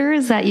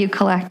critters that you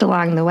collect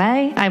along the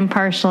way. I'm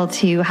partial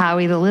to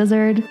Howie the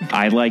Lizard.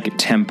 I like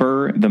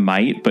Temper the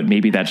Mite, but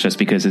maybe that's just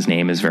because his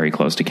name is very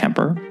close to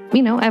Kemper.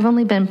 I've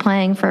only been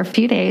playing for a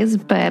few days,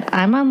 but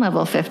I'm on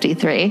level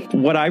 53.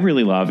 What I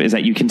really love is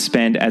that you can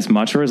spend as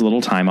much or as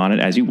little time on it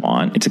as you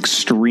want. It's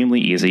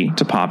extremely easy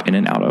to pop in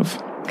and out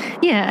of.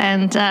 Yeah,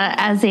 and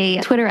as a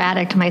Twitter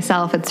addict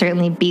myself, it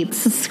certainly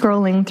beats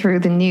scrolling through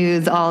the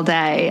news all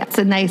day. It's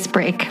a nice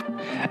break.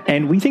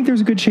 And we think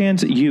there's a good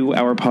chance you,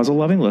 our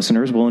puzzle-loving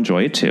listeners, will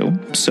enjoy it too.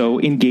 So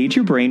engage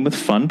your brain with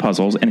fun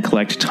puzzles and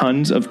collect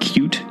tons of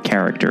cute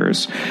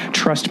characters.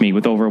 Trust me,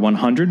 with over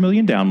 100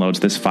 million downloads,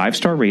 this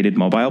 5-star rated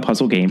mobile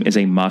puzzle game is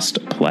a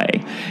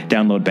must-play.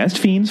 Download Best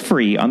Fiends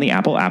free on the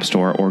Apple App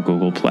Store or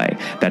Google Play.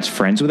 That's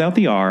Friends without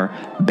the R,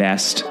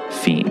 Best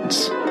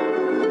Fiends.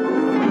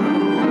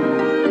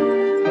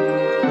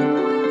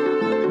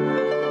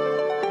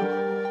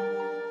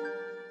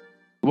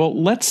 Well,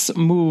 let's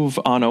move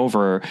on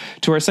over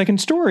to our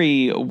second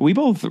story. We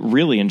both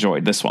really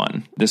enjoyed this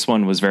one. This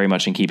one was very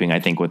much in keeping,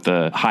 I think, with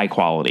the high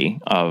quality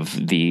of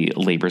the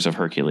Labours of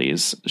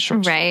Hercules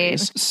short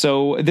stories.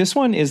 So this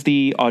one is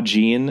the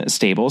Augean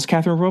Stables.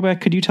 Catherine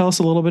Robeck, could you tell us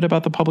a little bit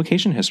about the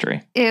publication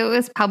history? It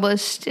was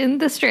published in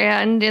the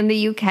Strand in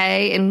the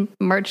UK in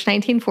March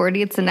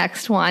 1940. It's the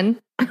next one.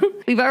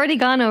 We've already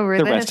gone over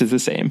the rest is the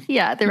same.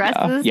 Yeah, the rest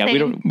is the same.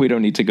 Yeah, we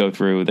don't need to go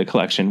through the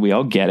collection. We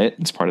all get it.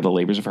 It's part of the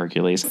Labours of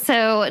Hercules.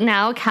 So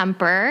now,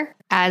 Kemper,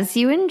 as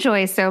you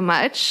enjoy so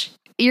much,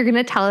 you're going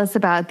to tell us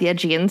about the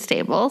Augean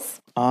Stables.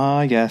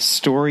 Ah, yes.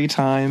 Story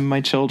time, my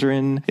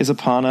children, is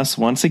upon us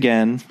once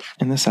again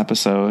in this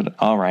episode.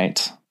 All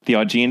right. The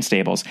Augean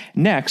Stables.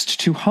 Next,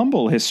 to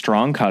humble his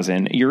strong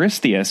cousin,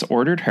 Eurystheus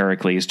ordered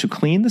Heracles to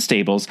clean the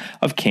stables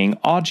of King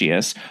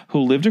Augeas, who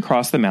lived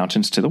across the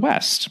mountains to the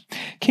west.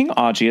 King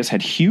Augeas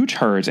had huge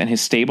herds, and his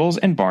stables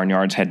and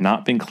barnyards had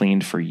not been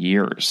cleaned for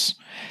years.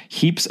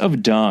 Heaps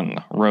of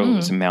dung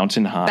rose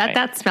mountain high.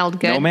 That smelled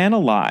good. No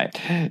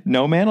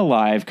man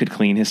alive could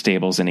clean his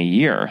stables in a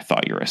year,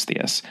 thought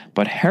Eurystheus.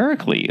 But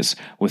Heracles,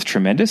 with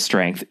tremendous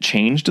strength,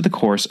 changed the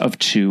course of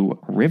 2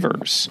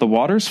 rivers. The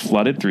waters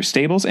flooded through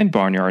stables and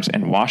barnyards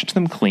and washed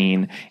them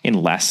clean in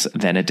less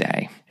than a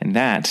day. And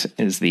that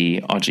is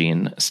the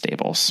Augean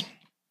Stables.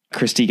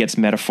 Christie gets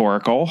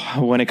metaphorical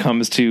when it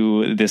comes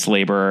to this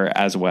labor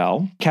as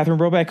well. Catherine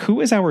Robeck,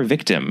 who is our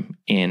victim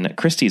in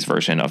Christie's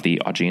version of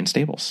the Augean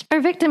Stables?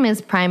 Our victim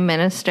is Prime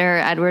Minister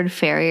Edward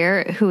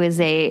Ferrier, who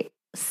is a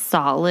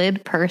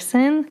solid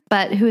person,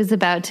 but who is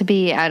about to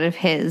be out of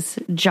his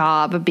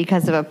job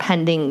because of a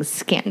pending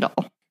scandal.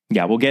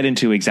 Yeah, we'll get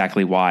into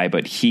exactly why,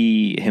 but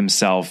he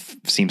himself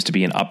seems to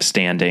be an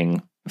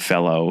upstanding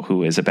fellow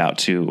who is about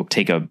to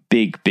take a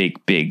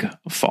big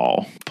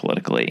fall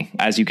politically.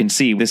 As you can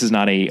see, this is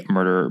not a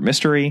murder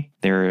mystery.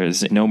 There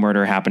is no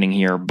murder happening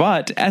here,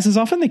 but as is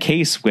often the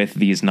case with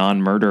these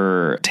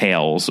non-murder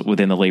tales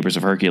within the Labours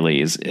of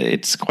Hercules,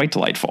 it's quite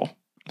delightful.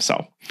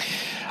 So,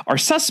 our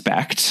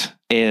suspect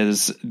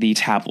is the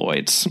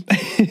tabloids.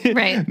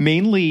 Right.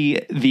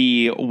 Mainly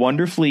the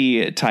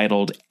wonderfully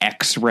titled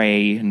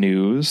X-Ray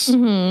News.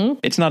 Mm-hmm.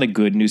 It's not a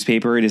good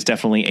newspaper. It is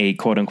definitely a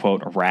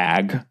quote-unquote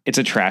rag. It's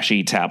a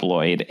trashy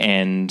tabloid,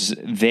 and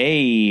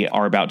they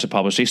are about to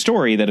publish a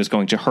story that is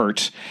going to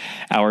hurt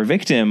our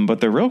victim.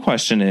 But the real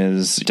question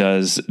is,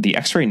 does the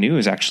X-Ray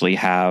News actually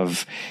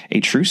have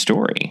a true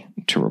story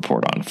to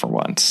report on for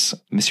once?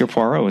 Monsieur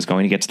Poirot is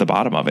going to get to the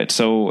bottom of it.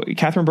 So,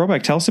 Catherine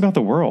Robeck, tell us about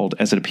the world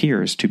as it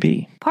appears to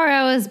be.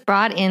 Poirot was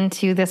brought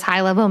into this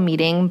high-level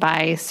meeting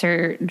by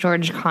Sir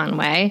George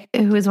Conway,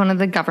 who is one of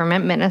the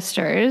government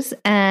ministers.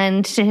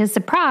 And to his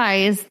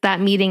surprise, that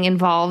meeting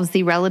involves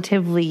the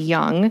relatively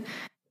young,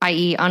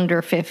 i.e.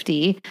 under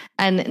 50,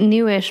 and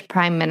newish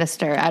Prime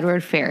Minister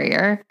Edward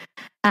Ferrier.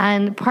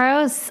 And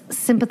Poirot's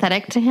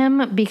sympathetic to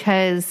him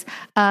because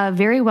a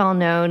very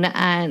well-known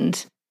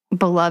and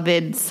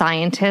beloved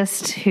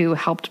scientist who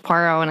helped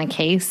Poirot in a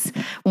case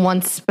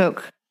once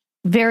spoke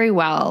very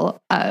well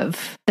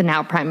of the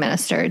now Prime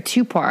Minister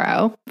to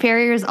Poirot.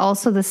 Ferrier is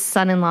also the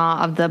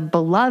son-in-law of the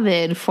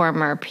beloved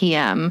former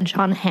PM,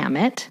 John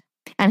Hammett,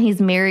 and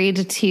he's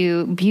married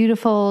to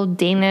beautiful,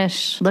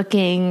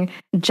 Danish-looking,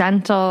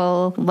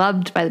 gentle,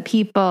 loved by the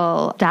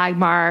people,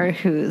 Dagmar,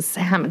 who's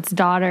Hammett's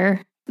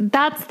daughter.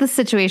 That's the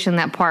situation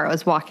that Poirot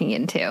is walking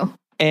into.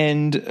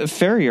 And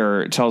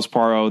Ferrier tells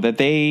Poirot that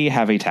they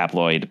have a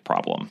tabloid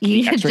problem.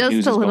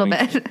 Just a little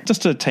bit.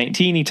 Just a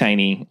teeny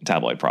tiny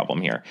tabloid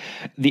problem here.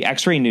 The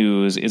X-Ray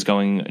News is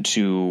going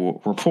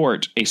to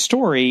report a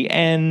story,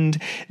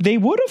 and they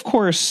would, of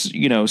course,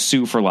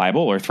 sue for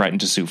libel or threaten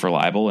to sue for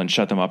libel and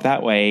shut them up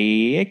that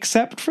way,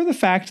 except for the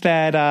fact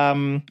that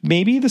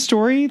maybe the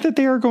story that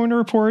they are going to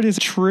report is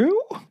true.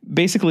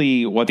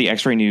 Basically, what the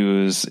X-Ray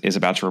News is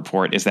about to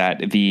report is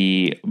that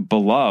the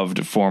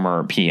beloved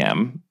former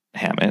PM,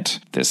 Hammett,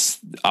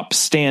 this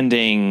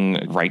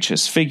upstanding,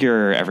 righteous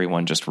figure,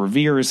 everyone just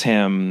reveres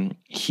him.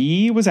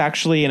 He was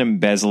actually an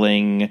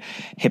embezzling,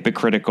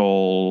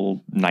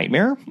 hypocritical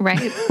nightmare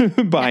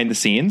behind the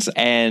scenes.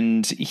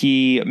 And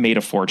he made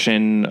a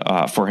fortune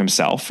for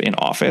himself in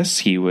office.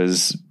 He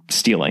was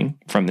stealing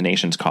from the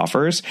nation's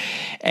coffers.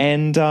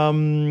 And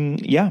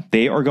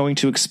they are going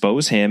to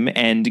expose him.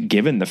 And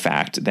given the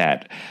fact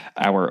that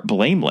our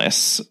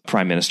blameless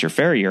Prime Minister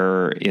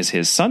Ferrier is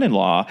his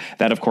son-in-law,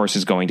 that of course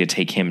is going to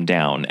take him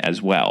down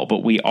as well.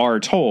 But we are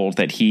told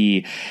that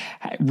he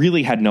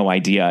really had no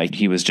idea.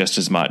 He was just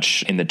as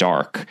much in the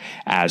dark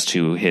as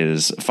to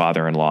his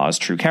father-in-law's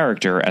true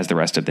character as the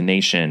rest of the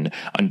nation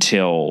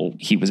until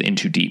he was in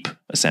too deep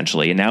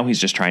essentially. And now he's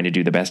just trying to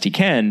do the best he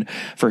can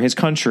for his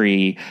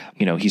country.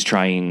 He's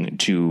trying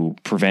to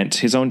prevent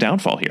his own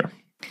downfall here.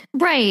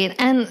 Right.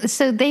 And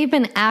so they've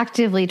been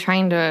actively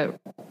trying to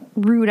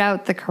root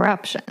out the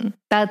corruption.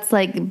 That's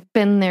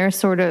been their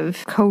sort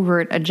of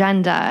covert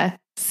agenda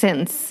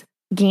since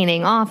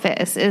gaining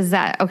office, is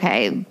that,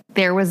 okay,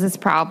 there was this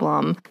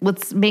problem.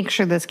 Let's make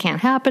sure this can't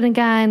happen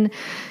again.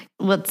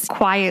 Let's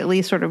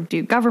quietly sort of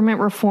do government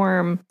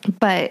reform,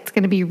 but it's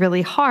going to be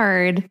really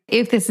hard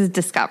if this is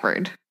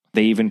discovered.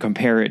 They even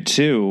compare it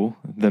to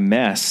the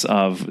mess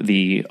of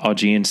the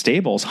Augean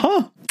stables.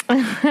 Huh?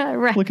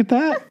 Right. Look at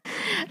that.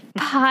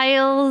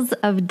 Piles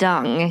of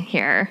dung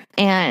here.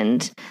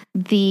 And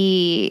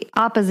the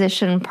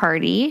opposition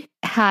party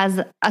has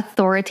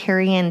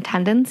authoritarian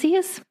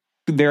tendencies.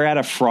 They're at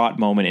a fraught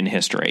moment in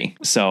history.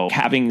 So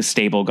having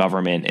stable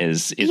government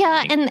is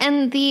yeah,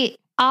 and the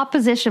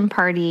opposition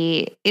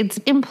party, it's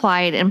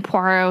implied, and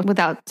Poirot,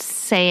 without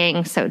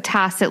saying so,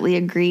 tacitly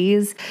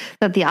agrees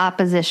that the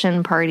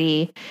opposition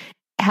party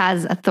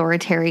has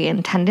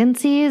authoritarian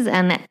tendencies,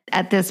 and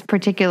at this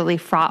particularly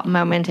fraught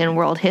moment in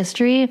world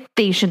history,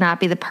 they should not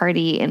be the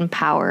party in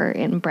power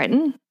in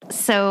Britain.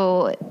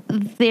 So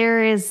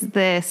there is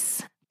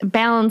this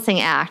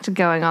balancing act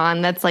going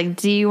on that's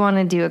do you want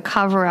to do a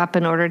cover-up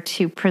in order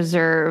to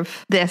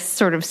preserve this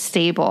sort of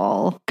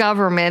stable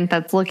government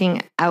that's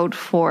looking out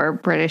for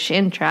British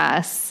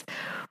interests,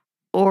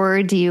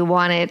 or do you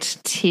want it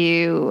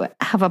to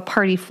have a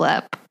party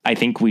flip? I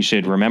think we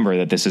should remember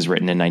that this is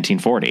written in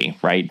 1940,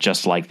 right?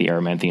 Just like the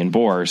Erymanthian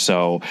Boar.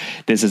 So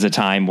this is a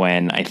time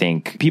when I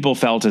think people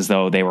felt as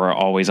though they were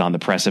always on the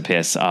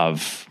precipice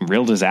of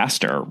real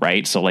disaster,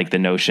 right? So the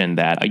notion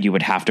that you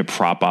would have to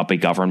prop up a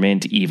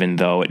government, even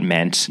though it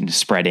meant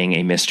spreading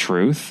a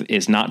mistruth,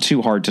 is not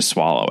too hard to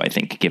swallow, I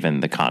think, given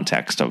the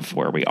context of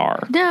where we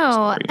are.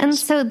 No. And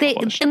so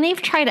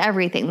they've tried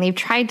everything. They've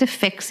tried to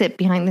fix it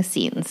behind the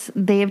scenes.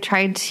 They've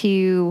tried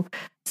to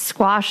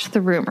squash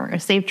the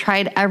rumors. They've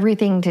tried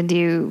everything to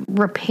do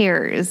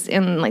repairs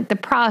in the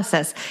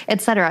process,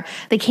 etc.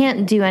 They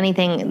can't do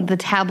anything. The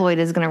tabloid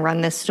is going to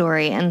run this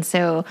story. And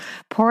so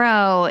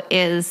Poirot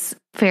is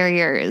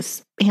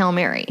Ferrier's Hail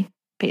Mary,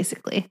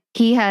 basically.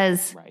 He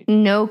has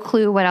no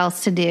clue what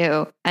else to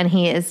do, and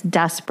he is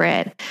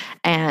desperate,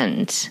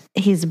 and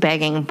he's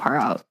begging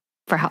Poirot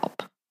for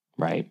help.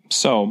 Right.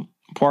 So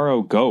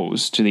Poirot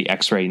goes to the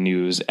X-Ray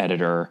News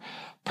editor,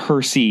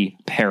 Percy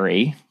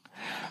Perry,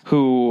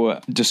 who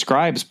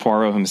describes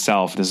Poirot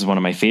himself. This is one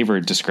of my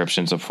favorite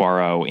descriptions of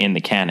Poirot in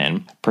the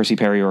canon. Percy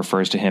Perry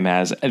refers to him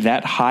as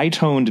that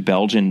high-toned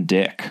Belgian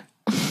dick.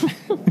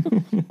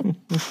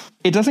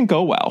 It doesn't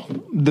go well,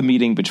 the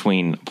meeting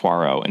between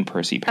Poirot and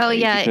Percy Perry. Oh,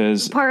 yeah.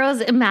 Because Poirot's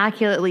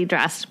immaculately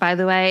dressed, by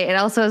the way.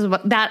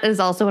 That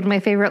is also one of my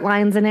favorite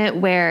lines in it,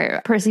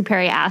 where Percy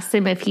Perry asks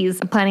him if he's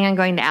planning on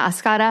going to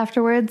Ascot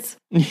afterwards.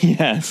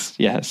 Yes.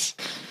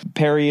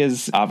 Perry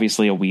is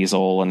obviously a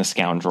weasel and a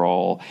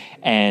scoundrel,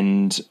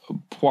 and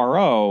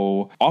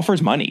Poirot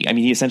offers money. I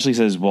mean, he essentially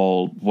says,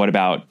 well, what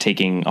about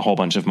taking a whole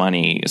bunch of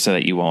money so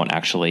that you won't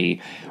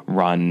actually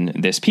run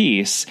this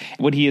piece?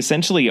 What he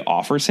essentially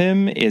offers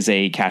him is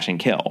a cash and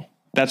kill.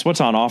 That's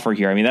what's on offer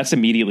here. I mean, that's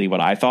immediately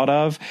what I thought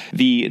of.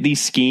 The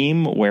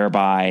scheme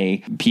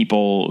whereby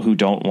people who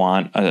don't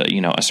want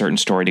a certain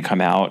story to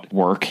come out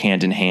work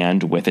hand in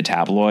hand with a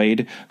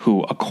tabloid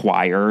who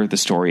acquire the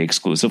story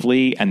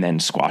exclusively and then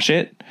squash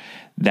it.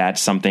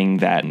 That's something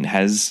that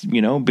has,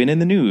 been in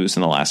the news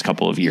in the last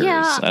couple of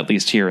years, at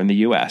least here in the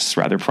U.S.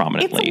 rather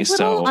prominently. It's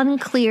a little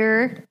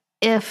unclear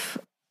if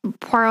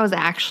Poirot is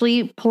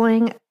actually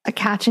pulling a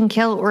catch and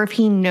kill, or if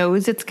he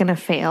knows it's going to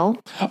fail.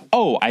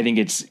 Oh, I think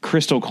it's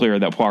crystal clear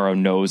that Poirot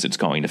knows it's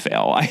going to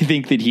fail. I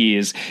think that he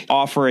is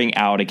offering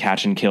out a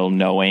catch and kill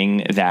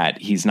knowing that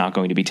he's not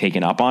going to be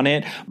taken up on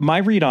it. My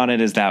read on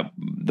it is that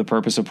the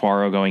purpose of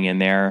Poirot going in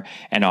there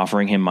and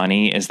offering him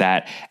money is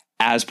that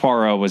as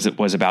Poirot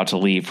was about to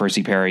leave,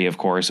 Percy Perry, of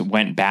course,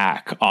 went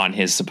back on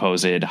his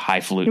supposed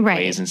highfalutin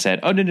ways and said,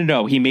 oh,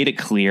 no. He made it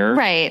clear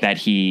that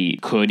he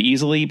could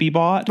easily be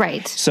bought.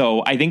 Right.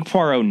 So I think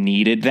Poirot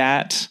needed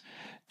that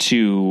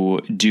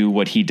to do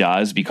what he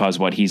does, because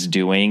what he's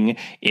doing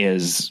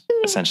is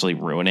essentially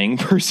ruining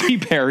Percy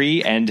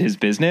Perry and his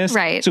business.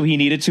 Right. So he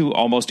needed to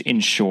almost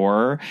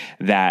ensure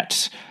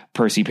that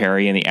Percy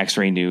Perry and the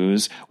X-Ray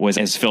News was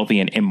as filthy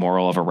and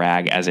immoral of a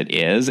rag as it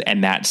is.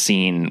 And that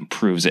scene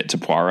proves it to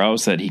Poirot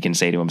so that he can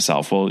say to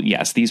himself, well,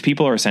 yes, these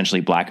people are essentially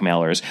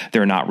blackmailers.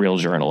 They're not real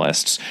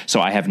journalists.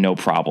 So I have no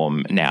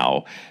problem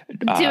now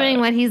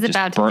doing what he's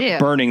about to do.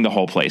 Burning the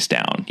whole place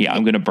down. Yeah,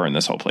 I'm going to burn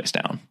this whole place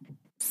down.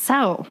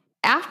 So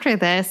after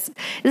this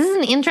is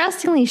an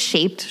interestingly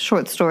shaped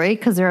short story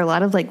because there are a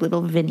lot of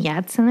little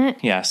vignettes in it.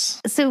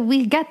 Yes. So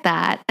we get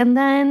that. And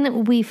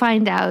then we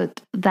find out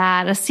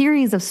that a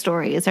series of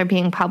stories are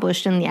being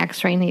published in the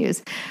X-Ray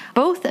News,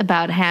 both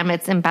about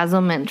Hammett's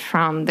embezzlement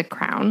from the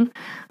crown,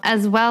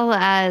 as well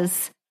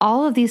as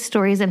all of these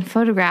stories and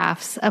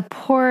photographs of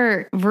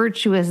poor,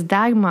 virtuous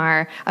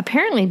Dagmar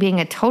apparently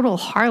being a total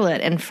harlot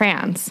in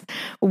France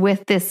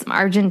with this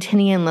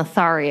Argentinian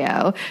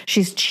Lothario.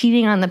 She's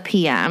cheating on the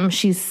PM.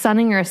 She's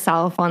sunning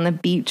herself on the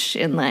beach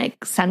in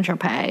like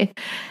Saint-Tropez.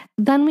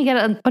 Then we get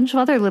a bunch of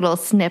other little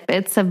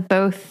snippets of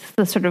both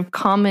the sort of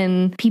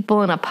common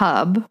people in a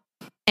pub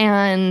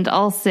and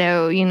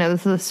also, you know,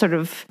 the sort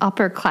of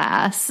upper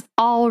class,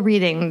 all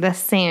reading the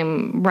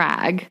same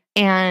rag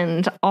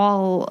and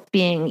all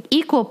being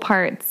equal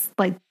parts,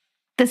 like,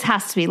 this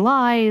has to be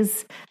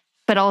lies,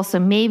 but also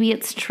maybe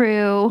it's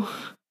true.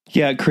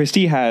 Yeah,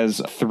 Christie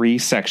has 3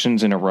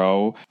 sections in a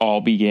row,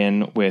 all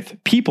begin with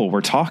people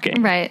were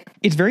talking. Right.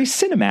 It's very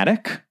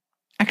cinematic.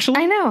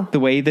 Actually, I know. The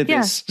way that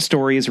this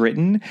story is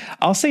written.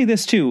 I'll say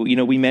this too. You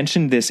know, we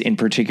mentioned this in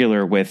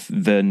particular with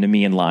the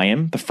Nemean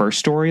Lion, the first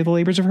story of the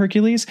Labours of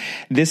Hercules.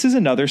 This is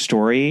another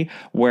story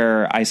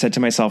where I said to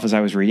myself as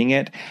I was reading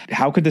it,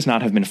 how could this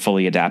not have been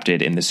fully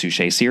adapted in the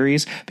Suchet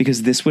series?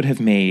 Because this would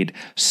have made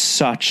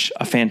such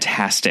a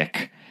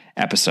fantastic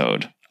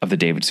episode of the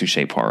David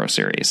Suchet Poirot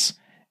series.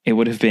 It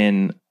would have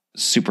been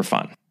super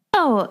fun.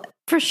 Oh,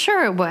 for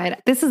sure it would.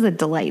 This is a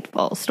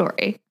delightful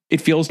story. It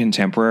feels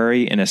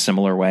contemporary in a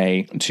similar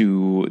way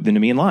to the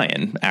Nemean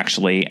Lion,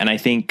 actually. And I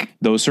think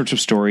those sorts of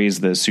stories,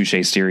 the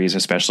Suchet series,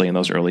 especially in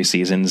those early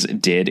seasons,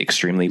 did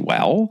extremely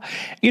well.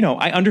 You know,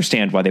 I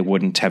understand why they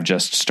wouldn't have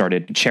just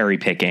started cherry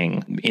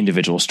picking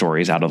individual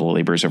stories out of the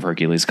Labours of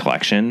Hercules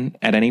collection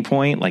at any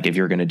point. Like, if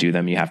you're going to do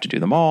them, you have to do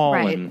them all.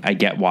 Right. And I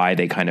get why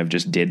they kind of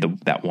just did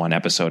that one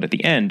episode at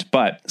the end.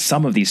 But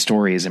some of these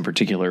stories in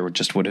particular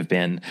just would have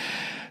been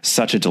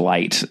such a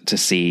delight to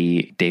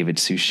see David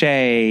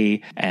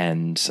Suchet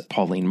and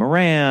Pauline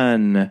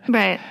Moran,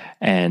 right,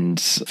 and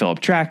Philip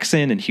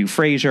Jackson and Hugh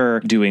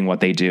Fraser doing what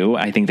they do.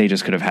 I think they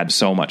just could have had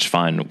so much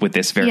fun with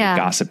this very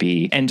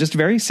gossipy and just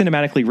very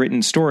cinematically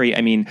written story.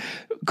 I mean,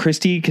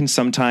 Christie can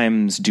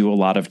sometimes do a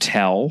lot of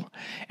tell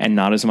and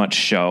not as much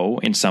show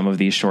in some of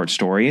these short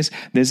stories.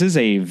 This is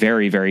a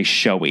very, very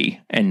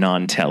showy and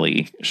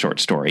non-telly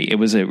short story. It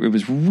was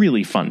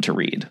really fun to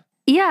read.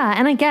 Yeah,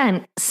 and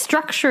again,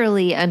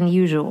 structurally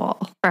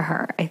unusual for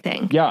her, I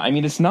think. Yeah, I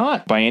mean, it's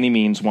not by any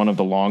means one of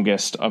the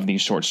longest of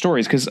these short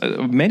stories, because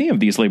many of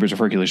these Labours of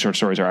Hercules short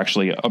stories are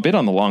actually a bit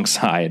on the long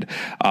side,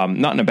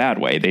 not in a bad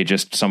way. They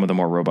just, some of the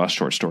more robust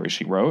short stories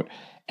she wrote.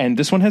 And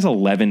this one has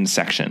 11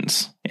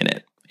 sections in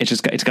it.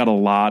 It's got a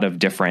lot of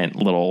different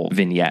little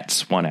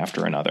vignettes, one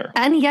after another.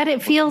 And yet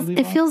it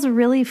feels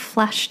really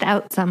fleshed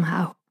out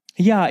somehow.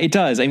 Yeah, it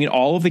does. I mean,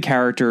 all of the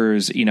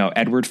characters, you know,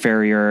 Edward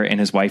Ferrier and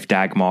his wife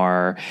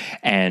Dagmar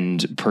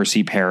and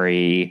Percy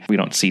Perry, we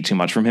don't see too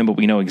much from him, but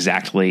we know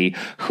exactly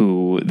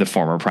who the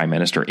former prime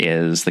minister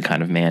is, the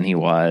kind of man he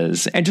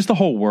was, and just the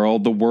whole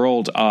world, the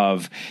world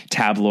of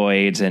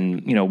tabloids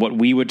and, you know, what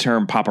we would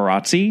term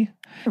paparazzi.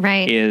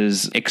 Right.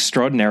 Is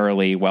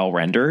extraordinarily well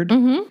rendered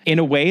in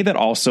a way that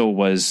also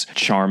was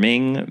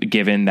charming,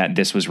 given that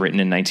this was written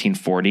in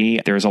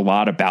 1940. There's a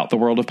lot about the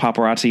world of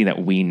paparazzi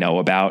that we know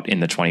about in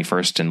the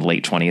 21st and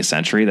late 20th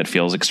century that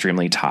feels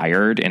extremely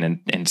tired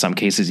and in some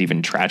cases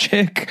even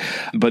tragic.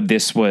 But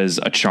this was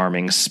a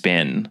charming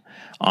spin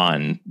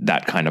on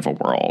that kind of a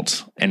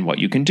world and what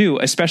you can do,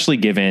 especially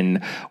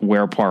given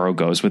where Poirot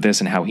goes with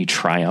this and how he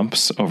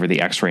triumphs over the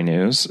X-ray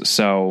news.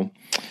 So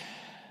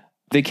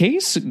the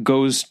case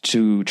goes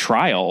to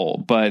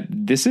trial, but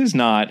this is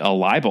not a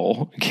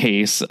libel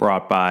case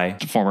brought by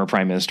former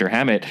Prime Minister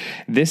Hammett.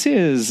 This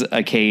is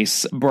a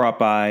case brought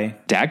by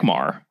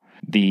Dagmar,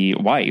 the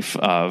wife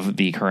of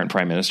the current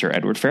Prime Minister,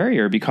 Edward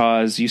Ferrier,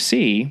 because, you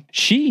see,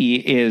 she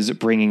is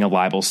bringing a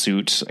libel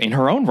suit in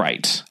her own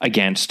right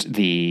against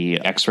the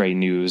X-ray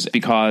news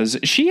because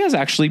she has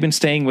actually been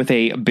staying with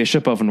a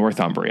Bishop of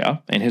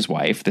Northumbria and his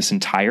wife this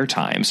entire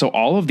time. So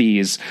all of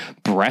these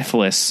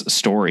breathless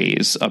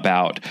stories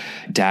about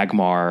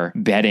Dagmar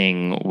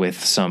bedding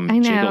with some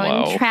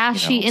gigolo.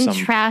 And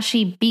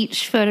trashy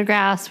beach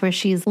photographs where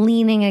she's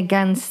leaning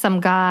against some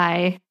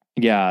guy.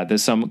 Yeah,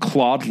 there's some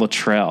Claude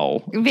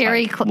Luttrell.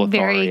 Very Claude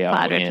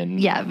Luttrell.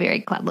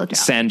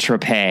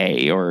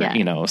 Saint-Tropez or,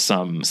 you know,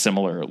 some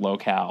similar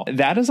locale.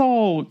 That is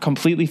all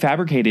completely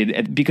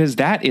fabricated because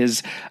that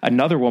is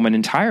another woman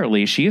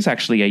entirely. She is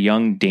actually a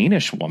young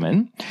Danish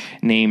woman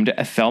named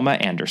Thelma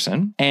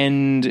Anderson.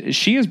 And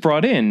she is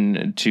brought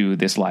in to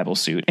this libel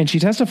suit. And she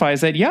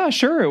testifies that, yeah,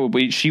 sure,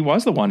 she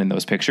was the one in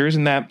those pictures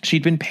and that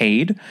she'd been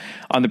paid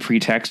on the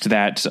pretext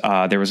that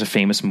there was a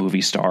famous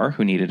movie star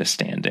who needed a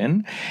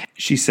stand-in.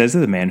 She says that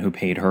the man who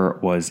paid her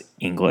was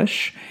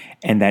English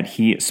and that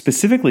he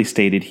specifically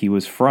stated he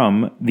was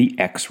from the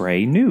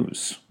X-ray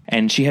News.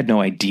 And she had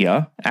no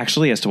idea,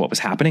 actually, as to what was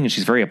happening. And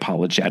she's very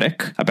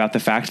apologetic about the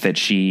fact that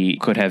she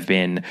could have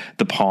been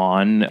the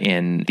pawn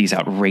in these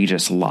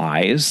outrageous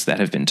lies that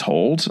have been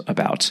told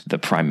about the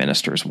prime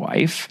minister's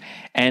wife.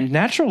 And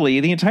naturally,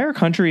 the entire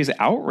country is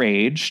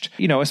outraged,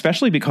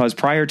 especially because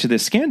prior to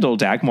this scandal,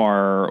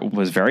 Dagmar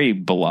was very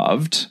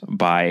beloved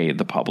by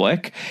the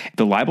public.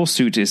 The libel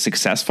suit is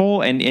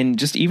successful. And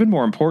just even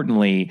more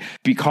importantly,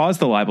 because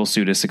the libel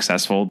suit is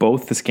successful,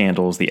 both the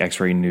scandals the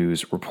X-ray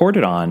news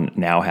reported on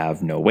now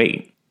have no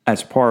weight.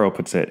 As Poirot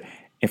puts it,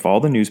 if all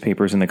the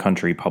newspapers in the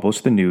country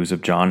publish the news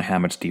of John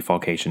Hammett's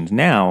defalcations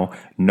now,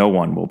 no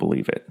one will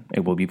believe it.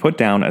 It will be put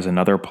down as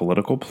another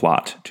political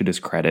plot to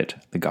discredit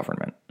the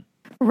government.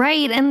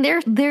 Right, and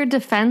their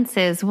defense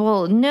is,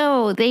 well,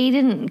 no, they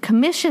didn't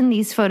commission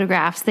these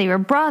photographs. They were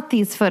brought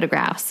these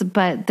photographs,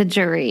 but the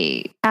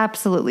jury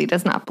absolutely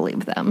does not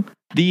believe them.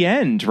 The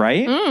end,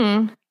 right?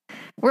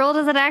 World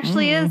as it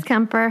actually is,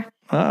 Kemper.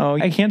 Uh-oh.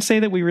 I can't say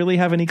that we really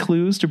have any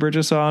clues to bridge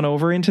us on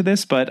over into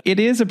this, but it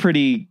is a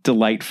pretty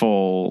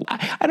delightful,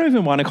 I don't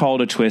even want to call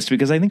it a twist,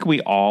 because I think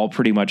we all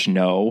pretty much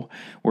know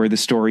where the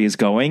story is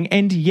going,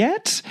 and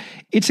yet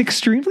it's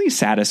extremely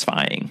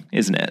satisfying,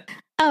 isn't it?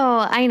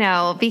 Oh, I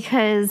know,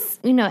 because,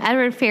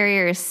 Edward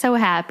Ferrier is so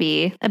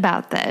happy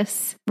about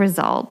this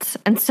result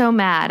and so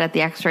mad at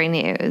the X-ray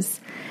news.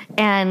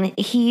 And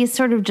he's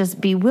sort of just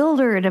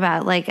bewildered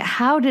about,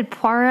 how did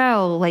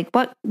Poirot,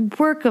 what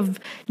work of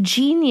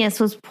genius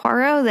was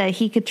Poirot that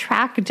he could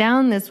track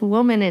down this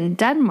woman in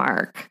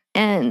Denmark?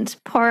 And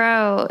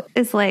Poirot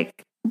is like,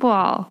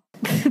 well,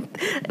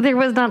 there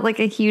was not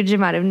a huge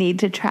amount of need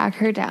to track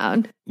her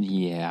down.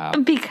 Yeah.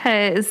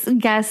 Because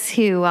guess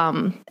who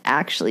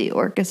actually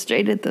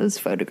orchestrated those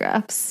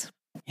photographs?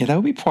 Yeah, that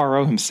would be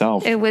Poirot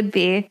himself. It would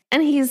be.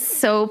 And he's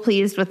so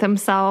pleased with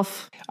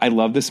himself. I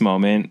love this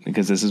moment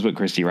because this is what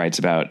Christie writes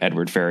about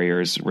Edward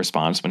Ferrier's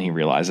response when he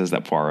realizes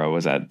that Poirot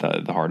was at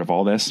the heart of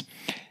all this.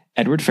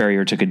 Edward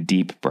Ferrier took a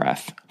deep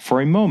breath. For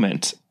a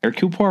moment,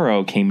 Hercule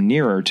Poirot came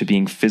nearer to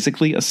being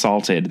physically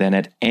assaulted than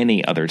at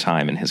any other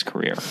time in his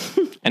career.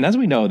 And as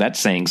we know, that's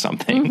saying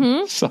something.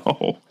 Mm-hmm.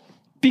 So,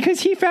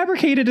 because he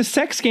fabricated a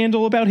sex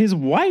scandal about his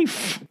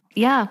wife.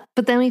 Yeah,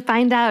 but then we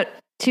find out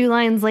 2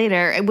 lines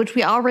later, which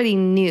we already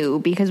knew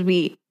because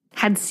we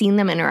had seen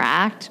them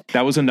interact.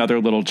 That was another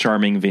little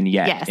charming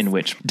vignette in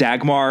which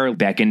Dagmar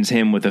beckons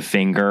him with a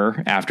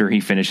finger after he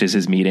finishes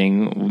his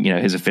meeting,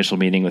 his official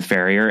meeting with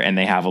Ferrier, and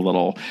they have a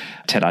little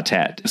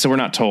tete-a-tete. So we're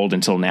not told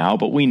until now,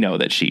 but we know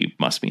that she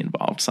must be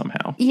involved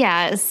somehow.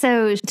 Yeah,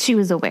 so she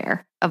was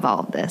aware of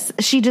all of this.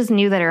 She just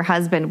knew that her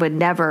husband would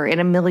never in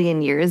a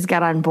million years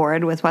get on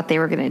board with what they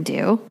were going to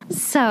do.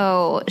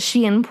 So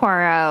she and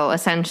Poirot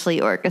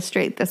essentially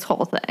orchestrate this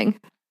whole thing.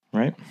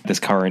 Right. This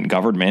current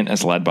government,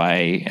 as led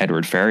by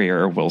Edward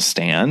Ferrier, will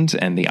stand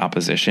and the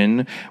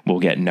opposition will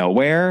get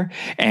nowhere.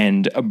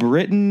 And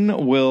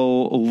Britain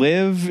will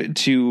live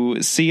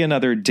to see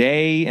another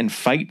day and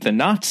fight the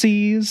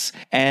Nazis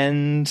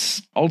and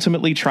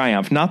ultimately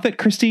triumph. Not that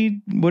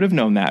Christie would have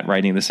known that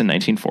writing this in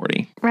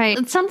 1940.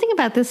 Right. Something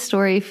about this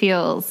story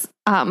feels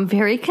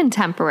very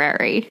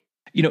contemporary.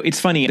 It's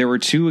funny. There were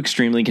 2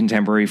 extremely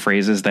contemporary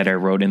phrases that I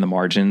wrote in the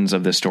margins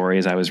of the story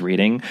as I was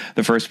reading.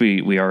 The first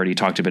we already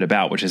talked a bit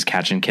about, which is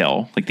catch and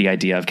kill, the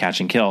idea of catch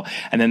and kill.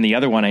 And then the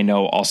other one I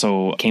know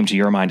also came to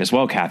your mind as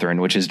well,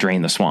 Catherine, which is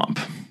drain the swamp.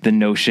 The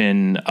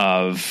notion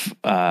of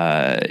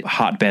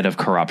hotbed of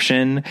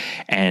corruption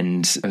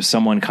and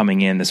someone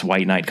coming in, this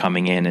white knight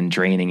coming in and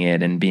draining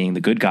it and being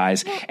the good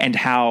guys, and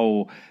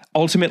how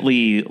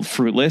ultimately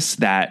fruitless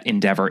that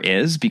endeavor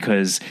is,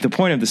 because the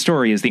point of the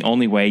story is the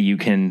only way you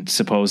can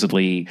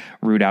supposedly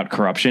root out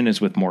corruption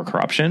is with more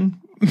corruption.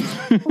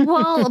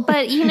 Well,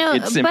 but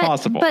it's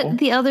impossible. But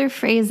the other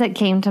phrase that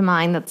came to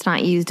mind that's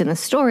not used in the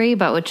story,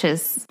 but which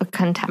is a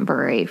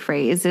contemporary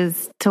phrase,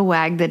 is to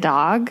wag the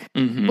dog,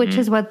 which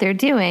is what they're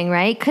doing,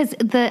 right? Because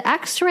the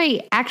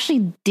X-ray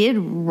actually did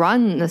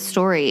run the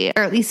story,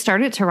 or at least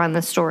started to run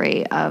the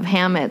story of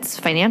Hammett's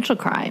financial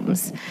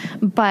crimes.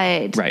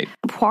 But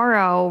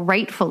Poirot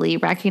rightfully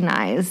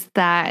recognized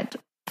that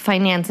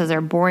finances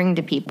are boring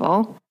to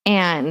people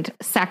and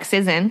sex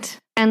isn't.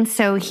 And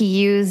so he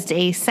used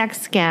a sex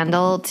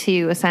scandal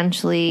to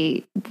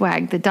essentially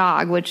wag the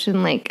dog, which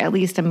in at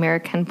least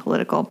American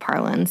political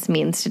parlance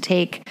means to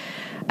take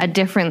a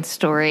different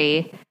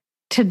story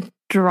to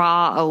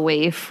draw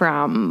away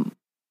from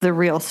the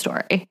real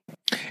story.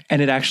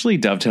 And it actually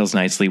dovetails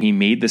nicely. He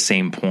made the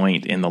same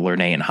point in the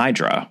Lernaean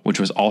Hydra, which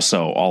was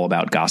also all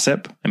about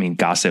gossip. I mean,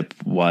 gossip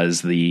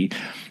was the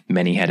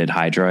many-headed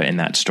Hydra in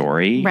that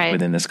story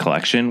within this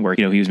collection, where,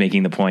 he was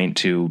making the point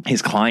to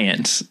his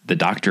client, the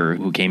doctor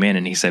who came in,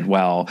 and he said,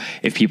 well,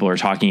 if people are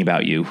talking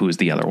about you, who's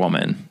the other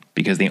woman?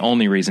 Because the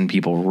only reason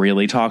people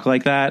really talk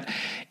like that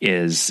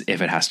is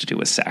if it has to do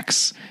with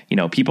sex.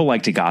 People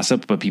like to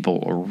gossip, but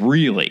people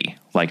really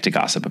like to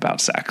gossip about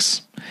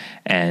sex.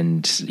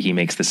 And he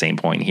makes the same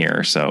point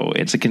here. So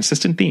it's a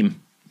consistent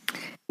theme.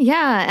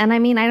 Yeah. And I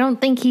mean, I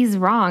don't think he's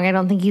wrong. I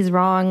don't think he's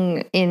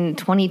wrong in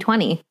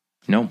 2020.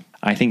 No,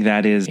 I think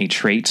that is a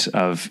trait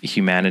of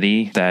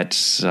humanity that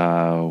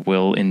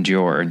will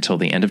endure until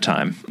the end of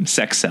time.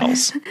 Sex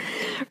sells.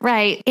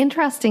 Right.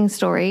 Interesting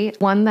story.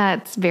 One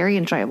that's very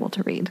enjoyable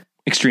to read.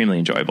 Extremely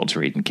enjoyable to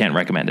read and can't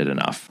recommend it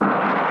enough.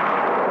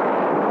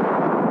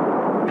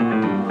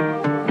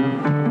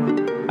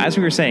 As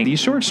we were saying,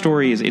 these short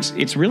stories,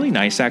 it's really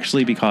nice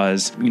actually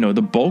because, you know,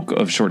 the bulk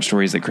of short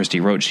stories that Christie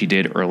wrote, she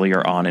did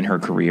earlier on in her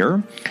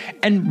career.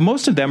 And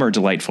most of them are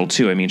delightful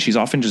too. I mean, she's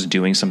often just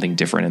doing something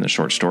different in the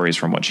short stories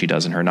from what she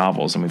does in her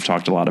novels. And we've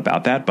talked a lot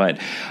about that. But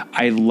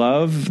I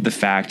love the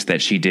fact that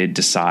she did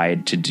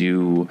decide to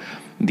do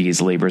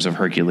these Labours of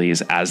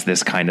Hercules as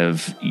this kind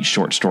of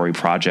short story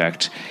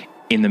project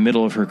in the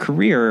middle of her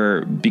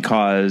career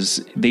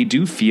because they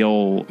do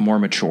feel more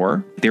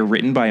mature. They're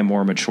written by a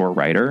more mature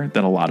writer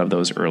than a lot of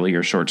those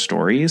earlier short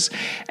stories,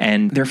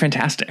 and they're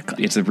fantastic.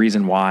 It's the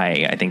reason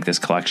why I think this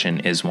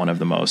collection is one of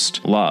the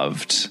most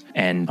loved,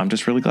 and I'm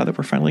just really glad that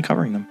we're finally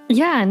covering them.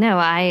 Yeah, no,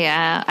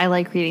 I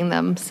like reading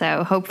them,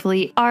 so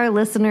hopefully our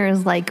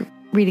listeners like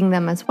reading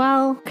them as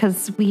well,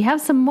 because we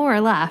have some more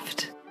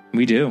left.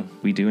 We do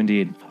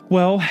indeed.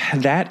 Well,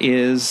 that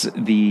is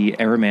the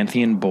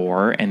Erymanthian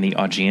Boar and the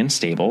Augean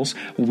stables.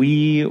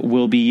 We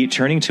will be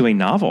turning to a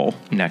novel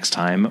next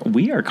time.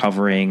 We are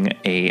covering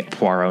a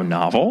Poirot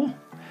novel,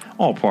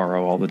 all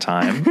Poirot all the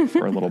time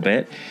for a little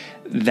bit.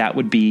 That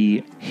would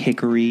be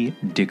Hickory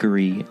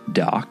Dickory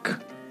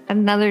Dock.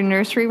 Another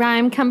nursery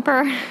rhyme,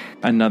 Kemper.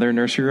 Another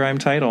nursery rhyme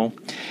title.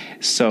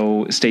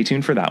 So stay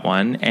tuned for that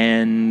one.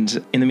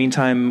 And in the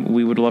meantime,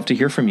 we would love to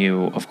hear from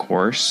you, of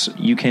course.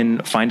 You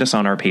can find us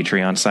on our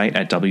Patreon site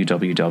at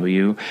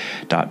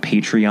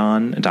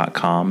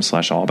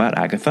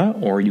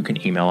www.patreon.com/allaboutagatha, or you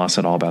can email us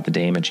at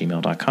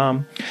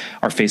allaboutthedame@gmail.com.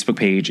 Our Facebook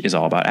page is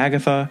All About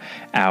Agatha.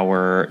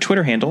 Our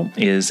Twitter handle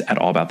is at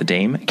All About the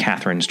Dame.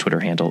 Catherine's Twitter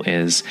handle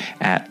is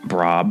at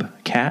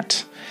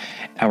BrobCat.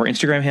 Our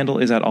Instagram handle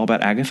is at All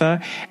About Agatha.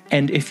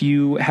 And if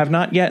you have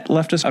not yet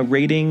left us a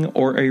rating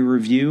or a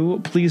review,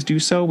 please do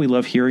so. We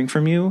love hearing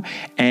from you.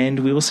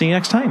 And we will see you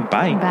next time.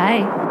 Bye.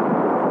 Bye.